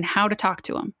to and how to talk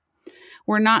to them.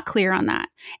 We're not clear on that.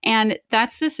 And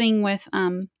that's the thing with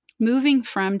moving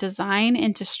from design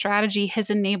into strategy has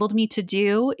enabled me to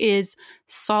do is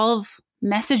solve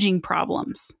messaging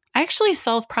problems. I actually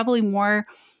solve probably more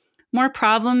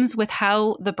problems with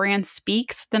how the brand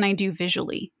speaks than I do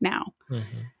visually now.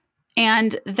 Mm-hmm.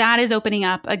 And that is opening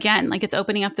up, again, like it's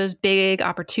opening up those big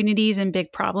opportunities and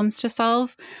big problems to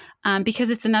solve because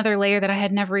it's another layer that I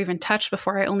had never even touched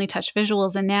before. I only touched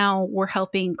visuals, and now we're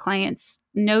helping clients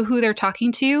know who they're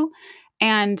talking to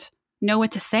and know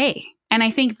what to say. And I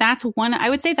think I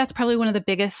would say that's probably one of the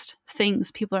biggest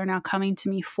things people are now coming to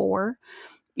me for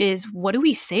is what do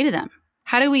we say to them?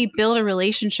 How do we build a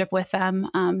relationship with them?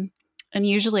 And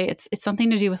usually it's something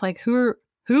to do with like, who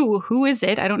is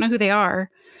it? I don't know who they are.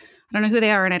 And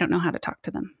I don't know how to talk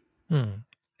to them.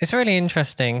 It's really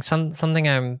interesting. Something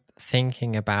I'm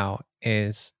thinking about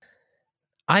is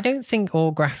I don't think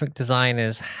all graphic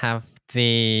designers have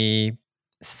the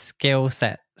skill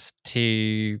sets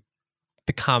to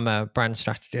become a brand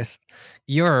strategist.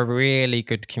 You're a really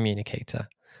good communicator.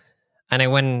 I know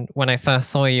when I first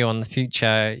saw you on The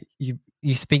Future,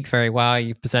 you speak very well,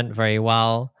 you present very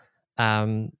well.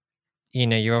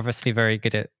 You're obviously very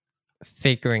good at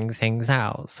figuring things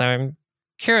out. So I'm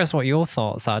curious what your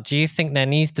thoughts are. Do you think there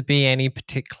needs to be any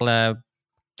particular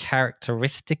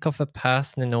characteristic of a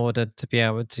person in order to be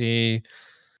able to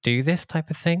do this type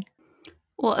of thing?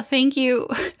 Well, thank you.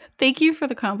 Thank you for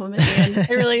the compliment, Ian.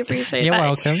 I really appreciate You're that.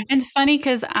 welcome. And it's funny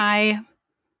because I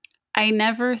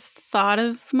never thought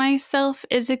of myself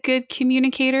as a good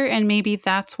communicator, and maybe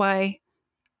that's why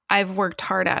I've worked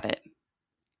hard at it.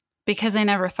 because I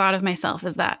never thought of myself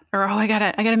as that. Or, I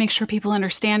gotta make sure people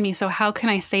understand me. So how can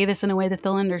I say this in a way that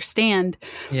they'll understand?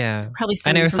 Yeah. Probably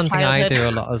I know something it's from something I childhood. do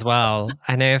a lot as well.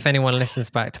 I know if anyone listens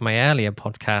back to my earlier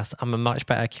podcast, I'm a much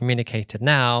better communicator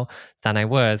now than I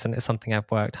was. And it's something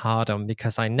I've worked hard on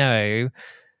because I know,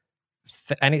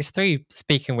 and it's through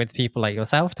speaking with people like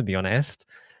yourself, to be honest,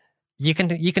 you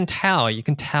can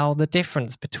tell the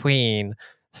difference between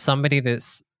somebody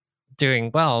that's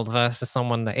doing well versus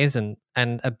someone that isn't.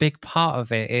 And a big part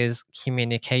of it is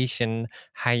communication,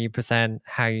 how you present,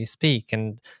 how you speak.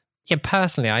 And yeah,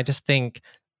 personally, I just think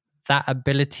that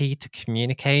ability to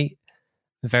communicate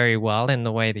very well in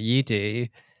the way that you do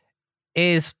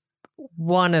is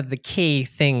one of the key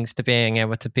things to being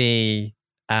able to be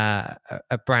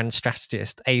a brand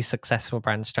strategist, a successful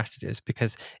brand strategist.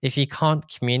 Because if you can't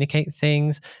communicate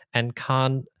things and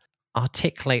can't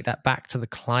articulate that back to the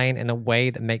client in a way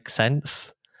that makes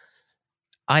sense,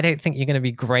 I don't think you're going to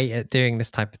be great at doing this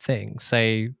type of thing.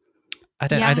 So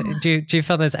Yeah, do you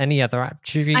feel there's any other I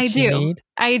attributes you do. need?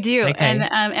 I do. Okay.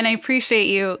 And I appreciate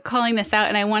you calling this out.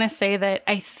 And I want to say that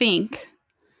I think,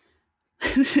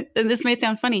 and this might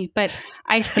sound funny, but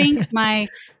I think my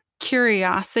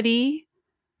curiosity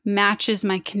matches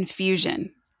my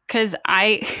confusion. Cause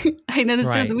I I know this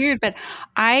sounds Right. weird, but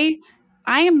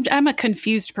I'm a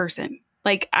confused person.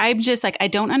 Like I'm just like I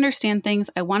don't understand things.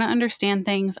 I want to understand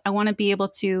things. I want to be able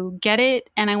to get it,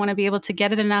 and I want to be able to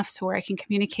get it enough so where I can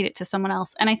communicate it to someone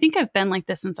else. And I think I've been like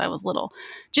this since I was little,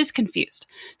 just confused.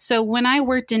 So when I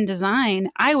worked in design,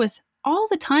 I was all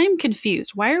the time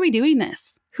confused. Why are we doing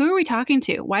this? Who are we talking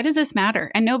to? Why does this matter?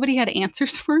 And nobody had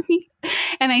answers for me.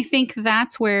 And I think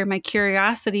that's where my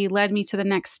curiosity led me to the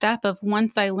next step of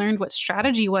once I learned what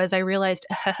strategy was, I realized,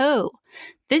 oh,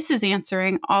 this is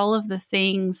answering all of the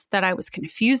things that I was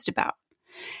confused about.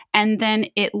 And then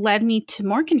it led me to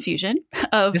more confusion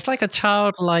of It's like a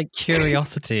childlike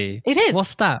curiosity. it is.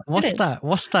 What's that? It What's is. that?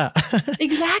 What's that?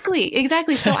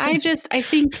 Exactly. So I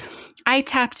think I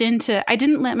tapped into, I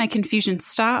didn't let my confusion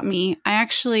stop me. I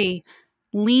actually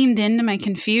leaned into my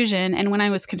confusion. And when I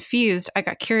was confused, I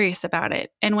got curious about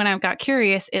it. And when I got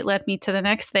curious, it led me to the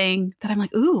next thing that I'm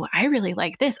like, ooh, I really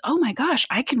like this. Oh my gosh,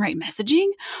 I can write messaging.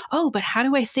 Oh, but how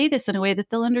do I say this in a way that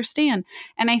they'll understand?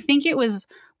 And I think it was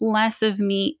less of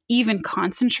me even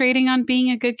concentrating on being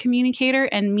a good communicator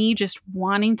and me just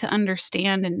wanting to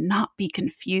understand and not be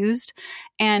confused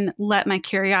and let my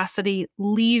curiosity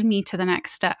lead me to the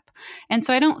next step. And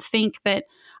so I don't think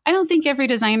every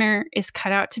designer is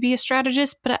cut out to be a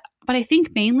strategist, but I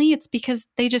think mainly it's because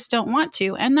they just don't want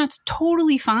to, and that's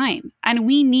totally fine. And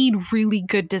we need really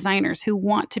good designers who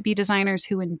want to be designers,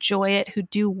 who enjoy it, who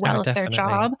do well at their definitely.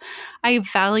 job. I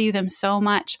value them so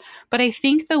much. But I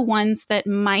think the ones that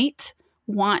might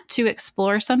want to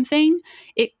explore something,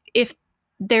 if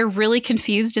they're really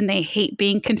confused and they hate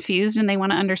being confused and they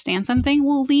want to understand something,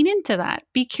 we'll lean into that.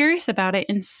 Be curious about it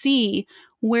and see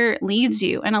where it leads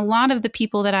you. And a lot of the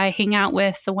people that I hang out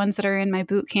with, the ones that are in my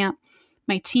boot camp,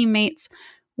 my teammates,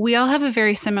 we all have a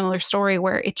very similar story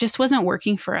where it just wasn't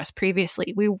working for us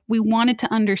previously. We wanted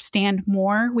to understand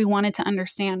more. We wanted to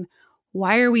understand,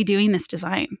 why are we doing this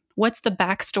design? What's the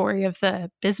backstory of the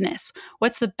business?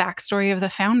 What's the backstory of the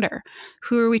founder?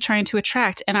 Who are we trying to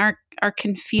attract? And our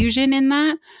confusion in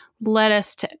that led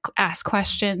us to ask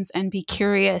questions and be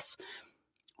curious,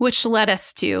 which led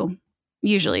us to,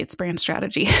 usually it's brand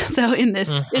strategy. So in this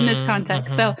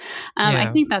context, so I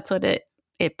think that's what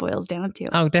it boils down to.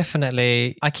 Oh,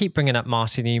 definitely. I keep bringing up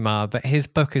Martin Umar, but his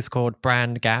book is called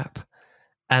Brand Gap.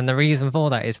 And the reason for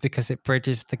that is because it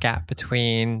bridges the gap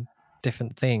between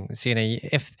different things. You know,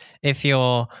 if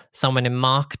you're someone in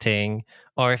marketing,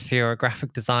 or if you're a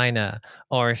graphic designer,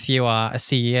 or if you are a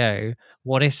CEO,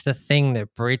 what is the thing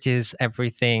that bridges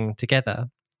everything together?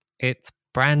 It's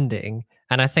branding.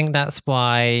 And I think that's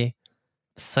why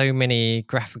so many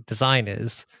graphic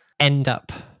designers end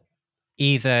up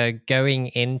either going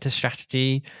into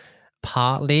strategy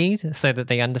partly so that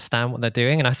they understand what they're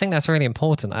doing. And I think that's really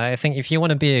important. I think if you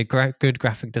want to be a good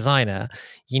graphic designer,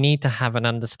 you need to have an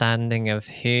understanding of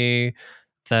who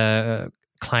the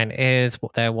client is,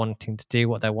 what they're wanting to do,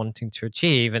 what they're wanting to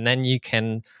achieve, and then you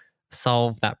can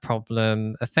solve that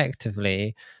problem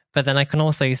effectively. But then I can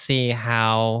also see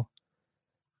how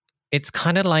it's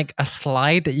kind of like a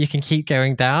slide that you can keep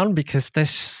going down because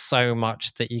there's so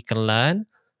much that you can learn.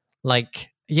 Like,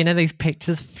 you know, these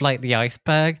pictures of like the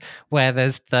iceberg where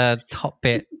there's the top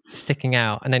bit sticking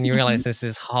out and then you realize there's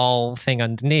this whole thing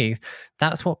underneath.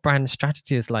 That's what brand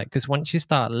strategy is like, because once you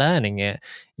start learning it,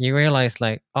 you realize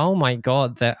like, oh my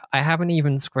God, that I haven't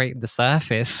even scraped the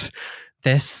surface.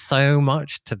 There's so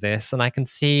much to this. And I can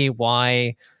see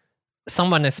why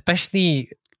someone,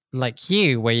 especially like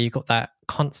you, where you got that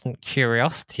constant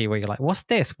curiosity where you're like, what's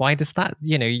this? Why does that?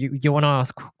 You want to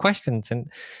ask questions, and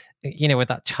with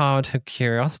that childhood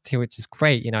curiosity, which is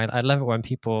great. I love it when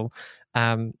people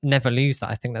never lose that.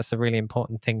 I think that's a really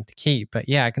important thing to keep. But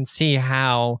yeah, I can see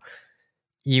how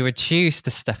you would choose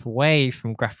to step away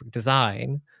from graphic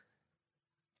design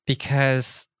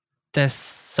because there's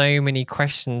so many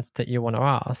questions that you want to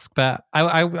ask. But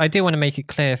I do want to make it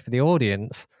clear for the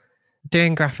audience,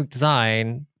 doing graphic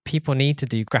design, people need to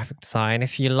do graphic design.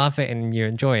 If you love it and you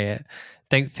enjoy it,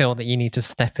 don't feel that you need to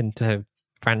step into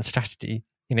brand strategy.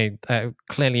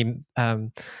 Clearly,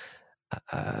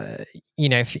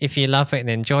 if you love it and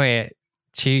enjoy it,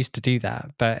 choose to do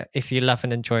that. But if you love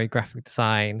and enjoy graphic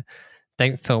design,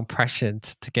 don't feel pressured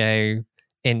to go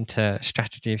into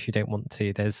strategy if you don't want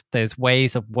to. There's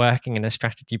ways of working in a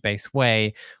strategy-based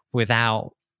way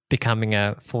without becoming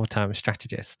a full-time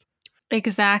strategist.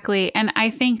 Exactly. And I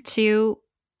think too,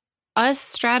 us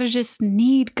strategists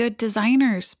need good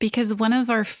designers, because one of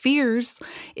our fears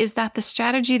is that the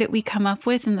strategy that we come up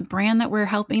with and the brand that we're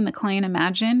helping the client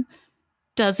imagine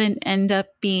doesn't end up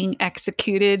being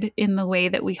executed in the way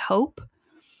that we hope.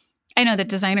 I know that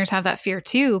designers have that fear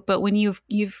too, but when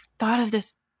you've thought of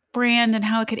this brand and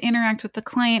how it could interact with the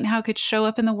client, how it could show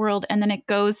up in the world, and then it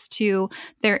goes to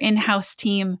their in-house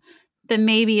team that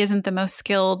maybe isn't the most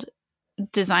skilled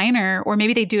designer, or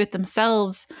maybe they do it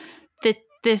themselves, that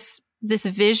this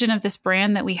vision of this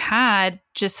brand that we had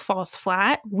just falls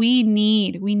flat. We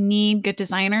need good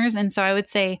designers. And so I would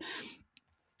say,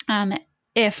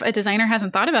 if a designer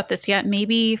hasn't thought about this yet,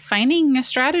 maybe finding a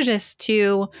strategist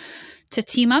to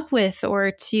team up with,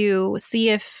 or to see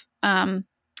if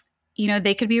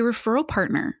they could be a referral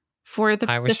partner for the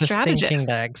strategist. I was just thinking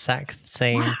the exact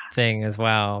same thing as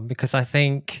well, because I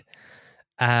think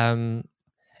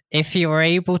if you are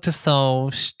able to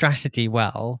solve strategy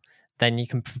well, then you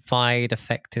can provide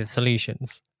effective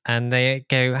solutions, and they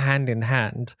go hand in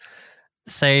hand.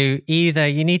 So either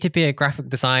you need to be a graphic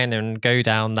designer and go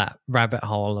down that rabbit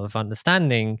hole of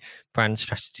understanding brand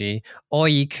strategy, or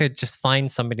you could just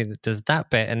find somebody that does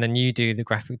that bit and then you do the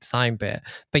graphic design bit.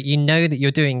 But you know that you're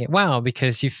doing it well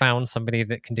because you found somebody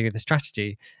that can do the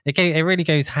strategy. It really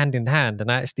goes hand in hand.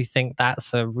 And I actually think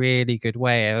that's a really good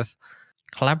way of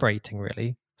collaborating,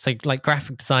 really. So like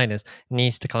graphic designers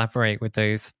needs to collaborate with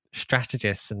those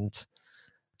strategists, and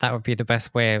that would be the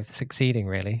best way of succeeding,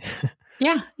 really.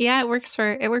 Yeah, it works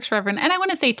for everyone. And I want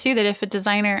to say too that if a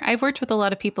designer, I've worked with a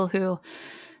lot of people who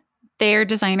they're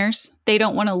designers, they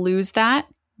don't want to lose that,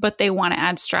 but they want to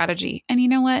add strategy. And you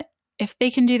know what? If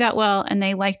they can do that well and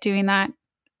they like doing that,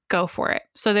 go for it.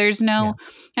 So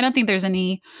I don't think there's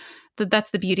any,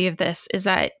 that's the beauty of this, is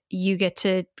that you get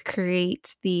to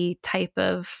create the type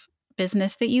of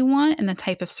business that you want and the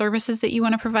type of services that you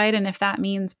want to provide. And if that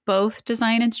means both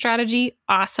design and strategy,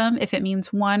 awesome. If it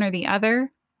means one or the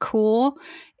other, cool.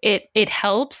 It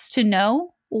helps to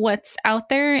know what's out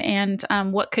there and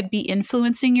what could be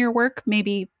influencing your work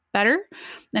maybe better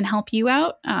and help you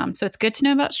out. So it's good to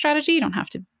know about strategy. You don't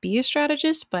have to be a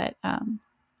strategist, but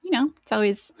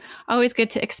it's always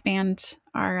good to expand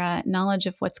our knowledge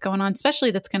of what's going on, especially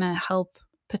that's going to help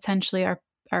potentially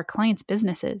our clients'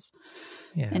 businesses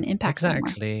and impact them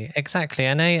more. Exactly.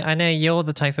 I know you're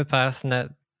the type of person that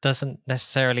doesn't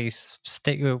necessarily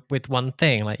stick with one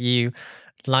thing. Like, you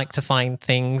like to find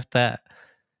things that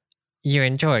you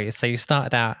enjoy. So you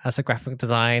started out as a graphic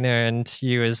designer and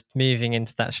you was moving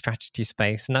into that strategy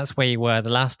space, and that's where you were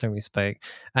the last time we spoke.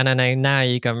 And I know now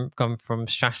you've gone from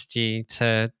strategy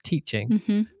to teaching.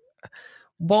 Mm-hmm.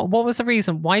 What was the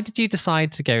reason? Why did you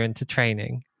decide to go into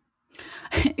training?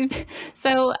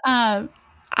 So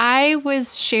I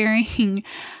was sharing.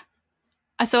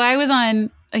 So I was on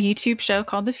a YouTube show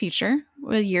called The Future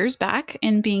years back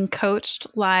and being coached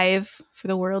live for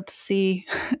the world to see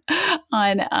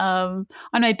on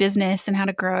my business and how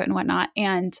to grow it and whatnot.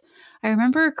 And I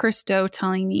remember Chris Do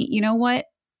telling me, you know what,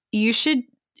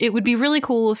 it would be really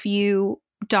cool if you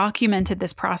documented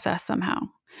this process somehow.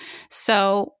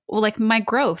 So like my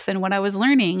growth and what I was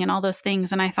learning and all those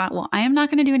things. And I thought, well, I am not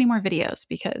going to do any more videos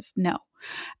because no.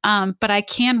 But I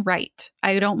can write.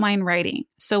 I don't mind writing.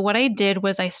 So what I did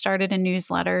was I started a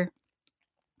newsletter,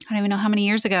 I don't even know how many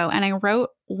years ago. And I wrote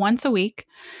once a week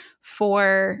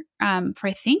for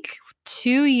I think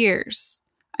 2 years.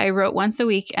 I wrote once a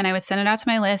week and I would send it out to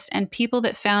my list, and people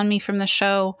that found me from the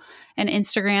show and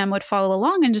Instagram would follow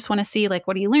along and just want to see, like,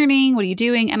 what are you learning? What are you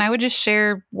doing? And I would just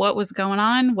share what was going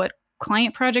on, what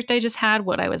client project I just had,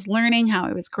 what I was learning, how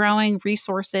I was growing,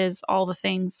 resources, all the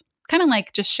things, kind of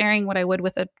like just sharing what I would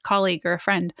with a colleague or a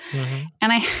friend. Mm-hmm.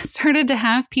 And I started to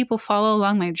have people follow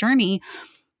along my journey,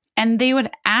 and they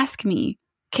would ask me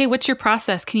okay, what's your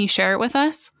process? Can you share it with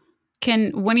us?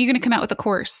 When are you going to come out with a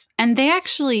course? And they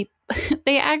actually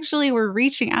were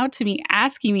reaching out to me,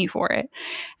 asking me for it.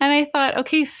 And I thought,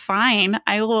 okay, fine.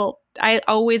 I will. I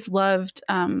always loved,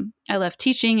 I love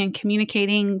teaching and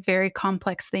communicating very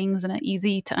complex things in an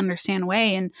easy to understand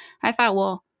way. And I thought,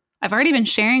 well, I've already been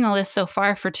sharing all this so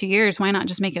far for 2 years. Why not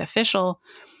just make it official?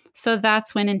 So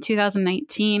that's when in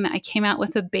 2019, I came out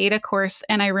with a beta course.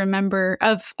 And I remember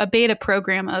of a beta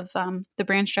program of the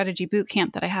brand strategy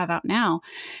bootcamp that I have out now.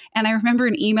 And I remember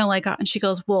an email I got and she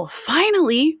goes, well,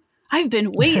 finally, I've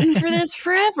been waiting for this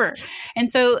forever. And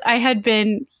so I had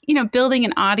been, building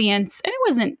an audience, and it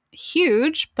wasn't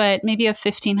huge, but maybe of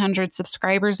 1,500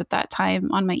 subscribers at that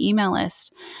time on my email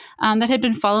list that had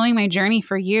been following my journey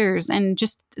for years. And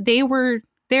just they were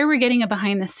getting a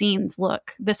behind the scenes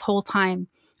look this whole time.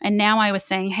 And now I was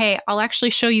saying, hey, I'll actually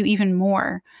show you even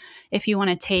more if you want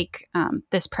to take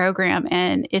this program.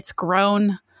 And it's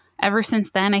grown ever since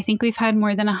then. I think we've had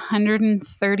more than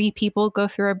 130 people go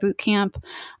through our boot camp.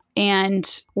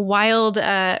 And wild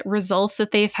results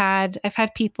that they've had. I've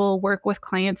had people work with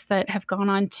clients that have gone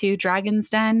on to Dragon's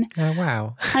Den. Oh,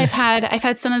 wow. I've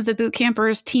had some of the boot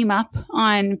campers team up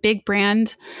on big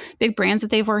brands that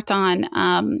they've worked on.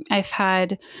 I've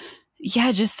had,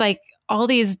 just like all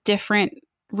these different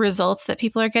results that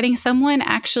people are getting. Someone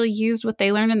actually used what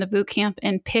they learned in the boot camp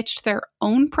and pitched their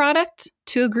own product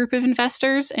to a group of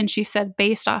investors. And she said,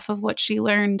 based off of what she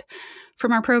learned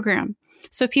from our program.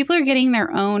 So people are getting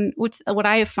their own, what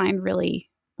I find really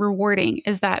rewarding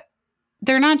is that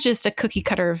they're not just a cookie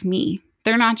cutter of me.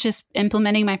 They're not just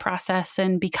implementing my process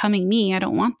and becoming me. I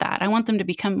don't want that. I want them to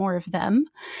become more of them.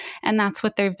 And that's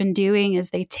what they've been doing is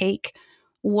they take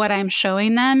what I'm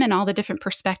showing them and all the different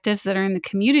perspectives that are in the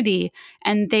community,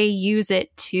 and they use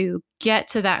it to get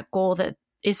to that goal that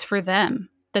is for them,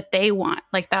 that they want,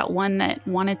 like that one that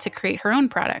wanted to create her own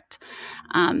product.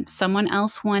 Someone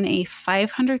else won a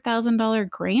 $500,000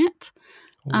 grant.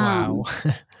 Wow.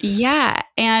 Yeah.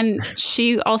 And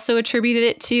she also attributed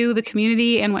it to the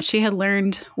community and what she had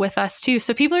learned with us too.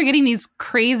 So people are getting these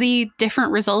crazy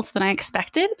different results than I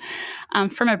expected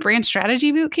from a brand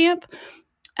strategy bootcamp.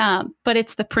 But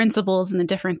it's the principles and the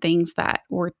different things that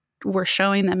we're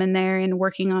showing them in there and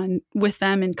working on with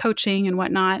them and coaching and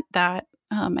whatnot that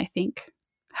I think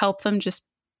help them just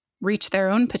reach their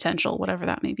own potential, whatever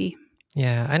that may be.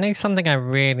 Yeah, I know something I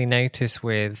really noticed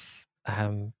with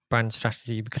brand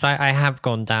strategy, because I have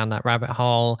gone down that rabbit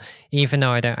hole, even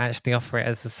though I don't actually offer it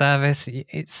as a service.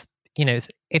 It's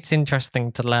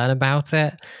interesting to learn about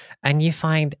it, and you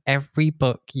find every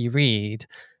book you read,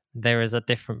 there is a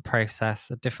different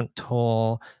process, a different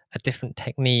tool, a different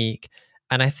technique.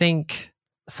 And I think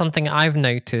something I've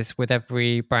noticed with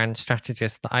every brand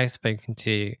strategist that I've spoken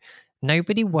to,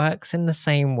 nobody works in the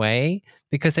same way,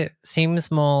 because it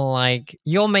seems more like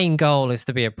your main goal is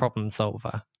to be a problem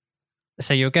solver.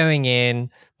 So you're going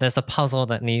in, there's a puzzle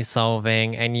that needs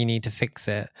solving and you need to fix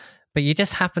it. But you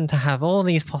just happen to have all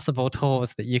these possible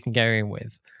tools that you can go in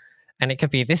with. And it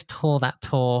could be this tool, that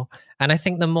tool. And I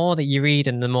think the more that you read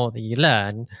and the more that you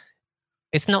learn,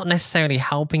 it's not necessarily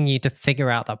helping you to figure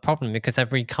out that problem, because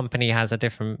every company has a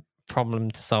different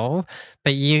problem to solve.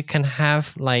 But you can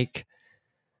have like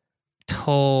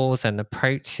tools and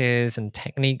approaches and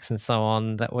techniques and so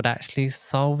on that would actually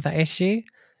solve that issue.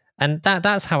 And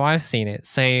that's how I've seen it.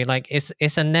 So like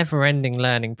it's a never-ending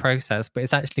learning process, but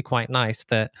it's actually quite nice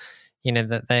that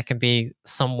that there can be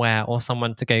somewhere or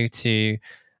someone to go to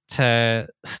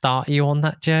start you on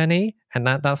that journey. And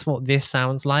that's what this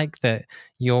sounds like, that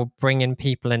you're bringing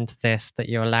people into this, that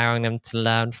you're allowing them to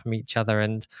learn from each other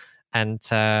and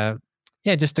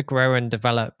just to grow and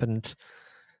develop and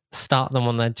start them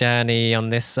on their journey on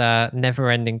this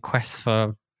never-ending quest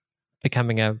for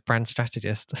becoming a brand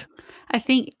strategist. I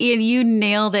think you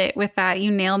nailed it with that.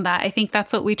 You nailed that. I think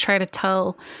that's what we try to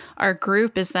tell our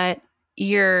group is that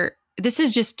this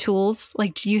is just tools.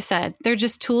 Like you said, they're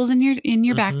just tools in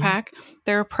your backpack.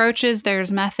 There are approaches,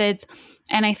 there's methods.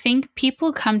 And I think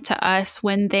people come to us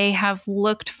when they have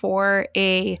looked for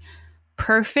a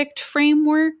perfect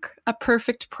framework, a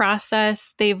perfect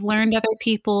process. They've learned other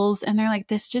people's and they're like,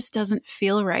 this just doesn't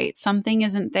feel right. Something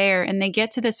isn't there. And they get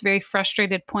to this very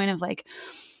frustrated point of like,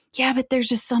 yeah, but there's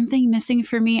just something missing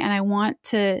for me. And I want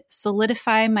to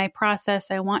solidify my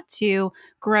process. I want to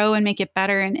grow and make it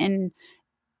better and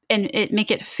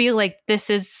make it feel like that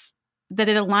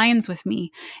it aligns with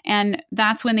me. And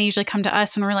that's when they usually come to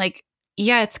us and we're like,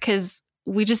 yeah, it's because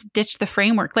we just ditched the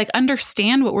framework. Like,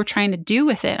 understand what we're trying to do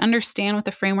with it. Understand what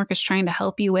the framework is trying to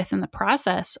help you with in the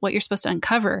process, what you're supposed to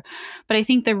uncover. But I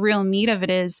think the real meat of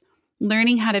it is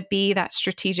learning how to be that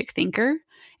strategic thinker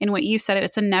in what you said,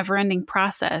 it's a never-ending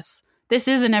process. This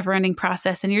is a never-ending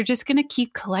process, and you're just going to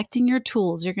keep collecting your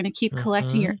tools. You're going to keep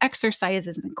collecting your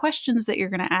exercises and questions that you're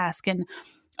going to ask and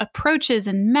approaches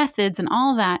and methods and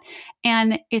all that.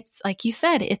 And it's like you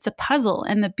said, it's a puzzle.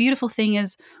 And the beautiful thing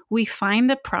is we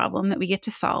find a problem that we get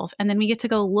to solve, and then we get to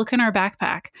go look in our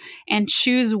backpack and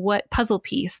choose what puzzle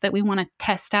piece that we want to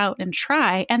test out and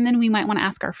try. And then we might want to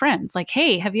ask our friends like,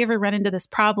 hey, have you ever run into this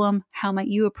problem? How might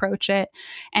you approach it?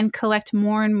 And collect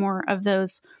more and more of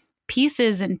those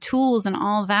pieces and tools and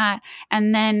all that.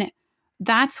 And then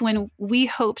that's when we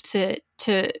hope to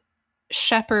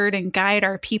shepherd and guide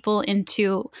our people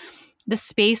into the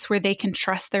space where they can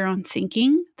trust their own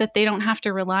thinking, that they don't have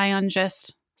to rely on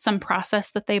just some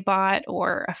process that they bought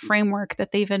or a framework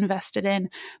that they've invested in,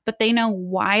 but they know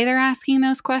why they're asking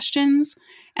those questions,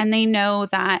 and they know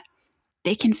that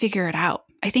they can figure it out.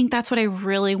 I think that's what I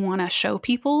really want to show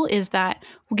people, is that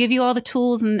we'll give you all the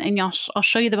tools and I'll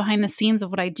show you the behind the scenes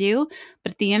of what I do.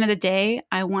 But at the end of the day,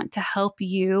 I want to help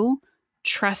you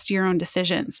trust your own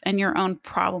decisions and your own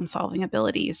problem solving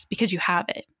abilities, because you have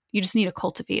it. You just need to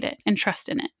cultivate it and trust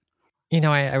in it.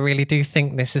 I really do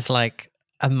think this is like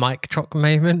a mic drop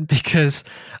moment, because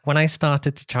when I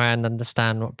started to try and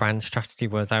understand what brand strategy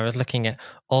was, I was looking at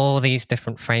all these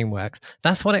different frameworks.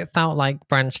 That's what it felt like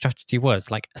brand strategy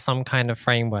was, like some kind of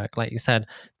framework, like you said.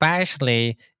 But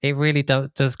actually, it really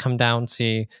does come down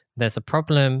to there's a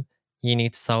problem, you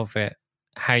need to solve it,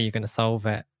 how are you going to solve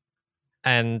it?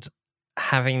 And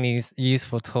having these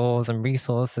useful tools and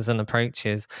resources and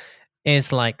approaches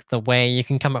is like the way you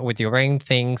can come up with your own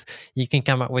things. You can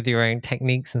come up with your own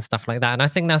techniques and stuff like that. And I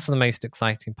think that's the most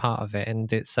exciting part of it.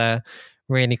 And it's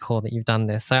really cool that you've done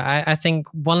this. So I think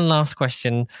one last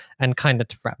question, and kind of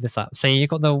to wrap this up. So you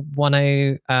got the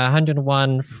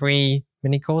 101 free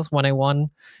mini course, 101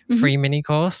 free mini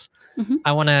course.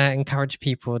 I want to encourage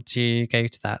people to go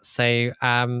to that. So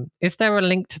is there a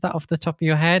link to that off the top of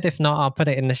your head? If not, I'll put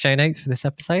it in the show notes for this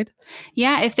episode.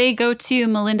 Yeah, if they go to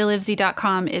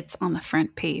melindalivsey.com, it's on the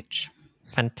front page.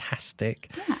 Fantastic.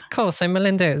 Yeah. Cool. So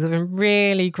Melinda, it's been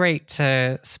really great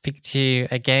to speak to you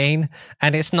again.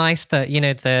 And it's nice that,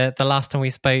 the last time we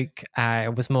spoke,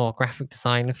 it was more graphic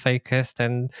design focused,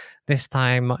 and this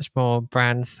time much more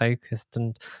brand focused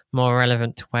and more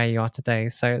relevant to where you are today.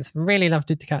 So it's really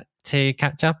lovely to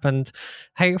catch up, and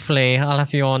hopefully I'll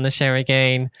have you on the show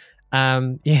again,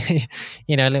 a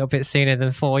little bit sooner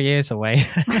than 4 years away.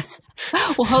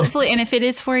 Well, hopefully, and if it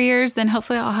is 4 years, then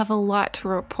hopefully I'll have a lot to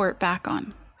report back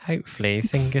on. Hopefully,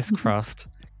 fingers crossed.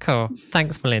 Cool.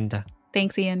 Thanks, Melinda.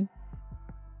 Thanks, Ian.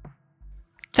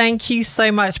 Thank you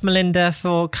so much, Melinda,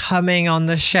 for coming on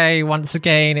the show once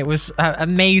again. It was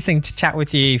amazing to chat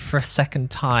with you for a second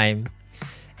time.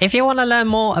 If you want to learn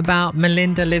more about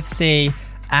Melinda Livsey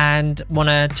and want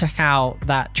to check out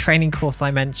that training course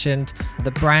I mentioned,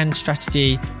 the Brand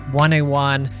Strategy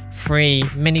 101 free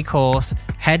mini course,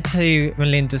 head to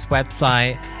Melinda's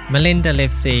website,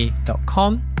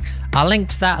 melindalivsey.com. I'll link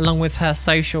to that along with her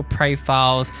social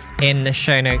profiles in the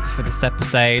show notes for this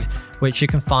episode, which you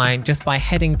can find just by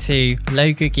heading to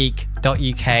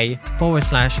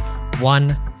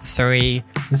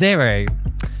logogeek.uk/130.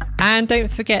 And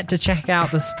don't forget to check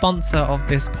out the sponsor of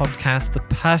this podcast, The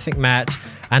Perfect Match,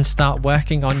 and start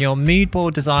working on your mood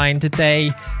board design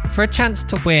today for a chance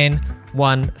to win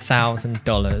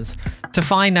 $1,000. To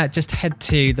find that, just head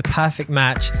to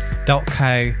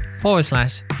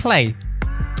theperfectmatch.co/play.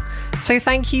 So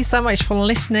thank you so much for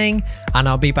listening, and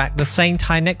I'll be back the same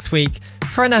time next week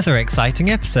for another exciting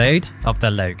episode of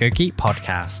the Logo Geek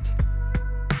podcast.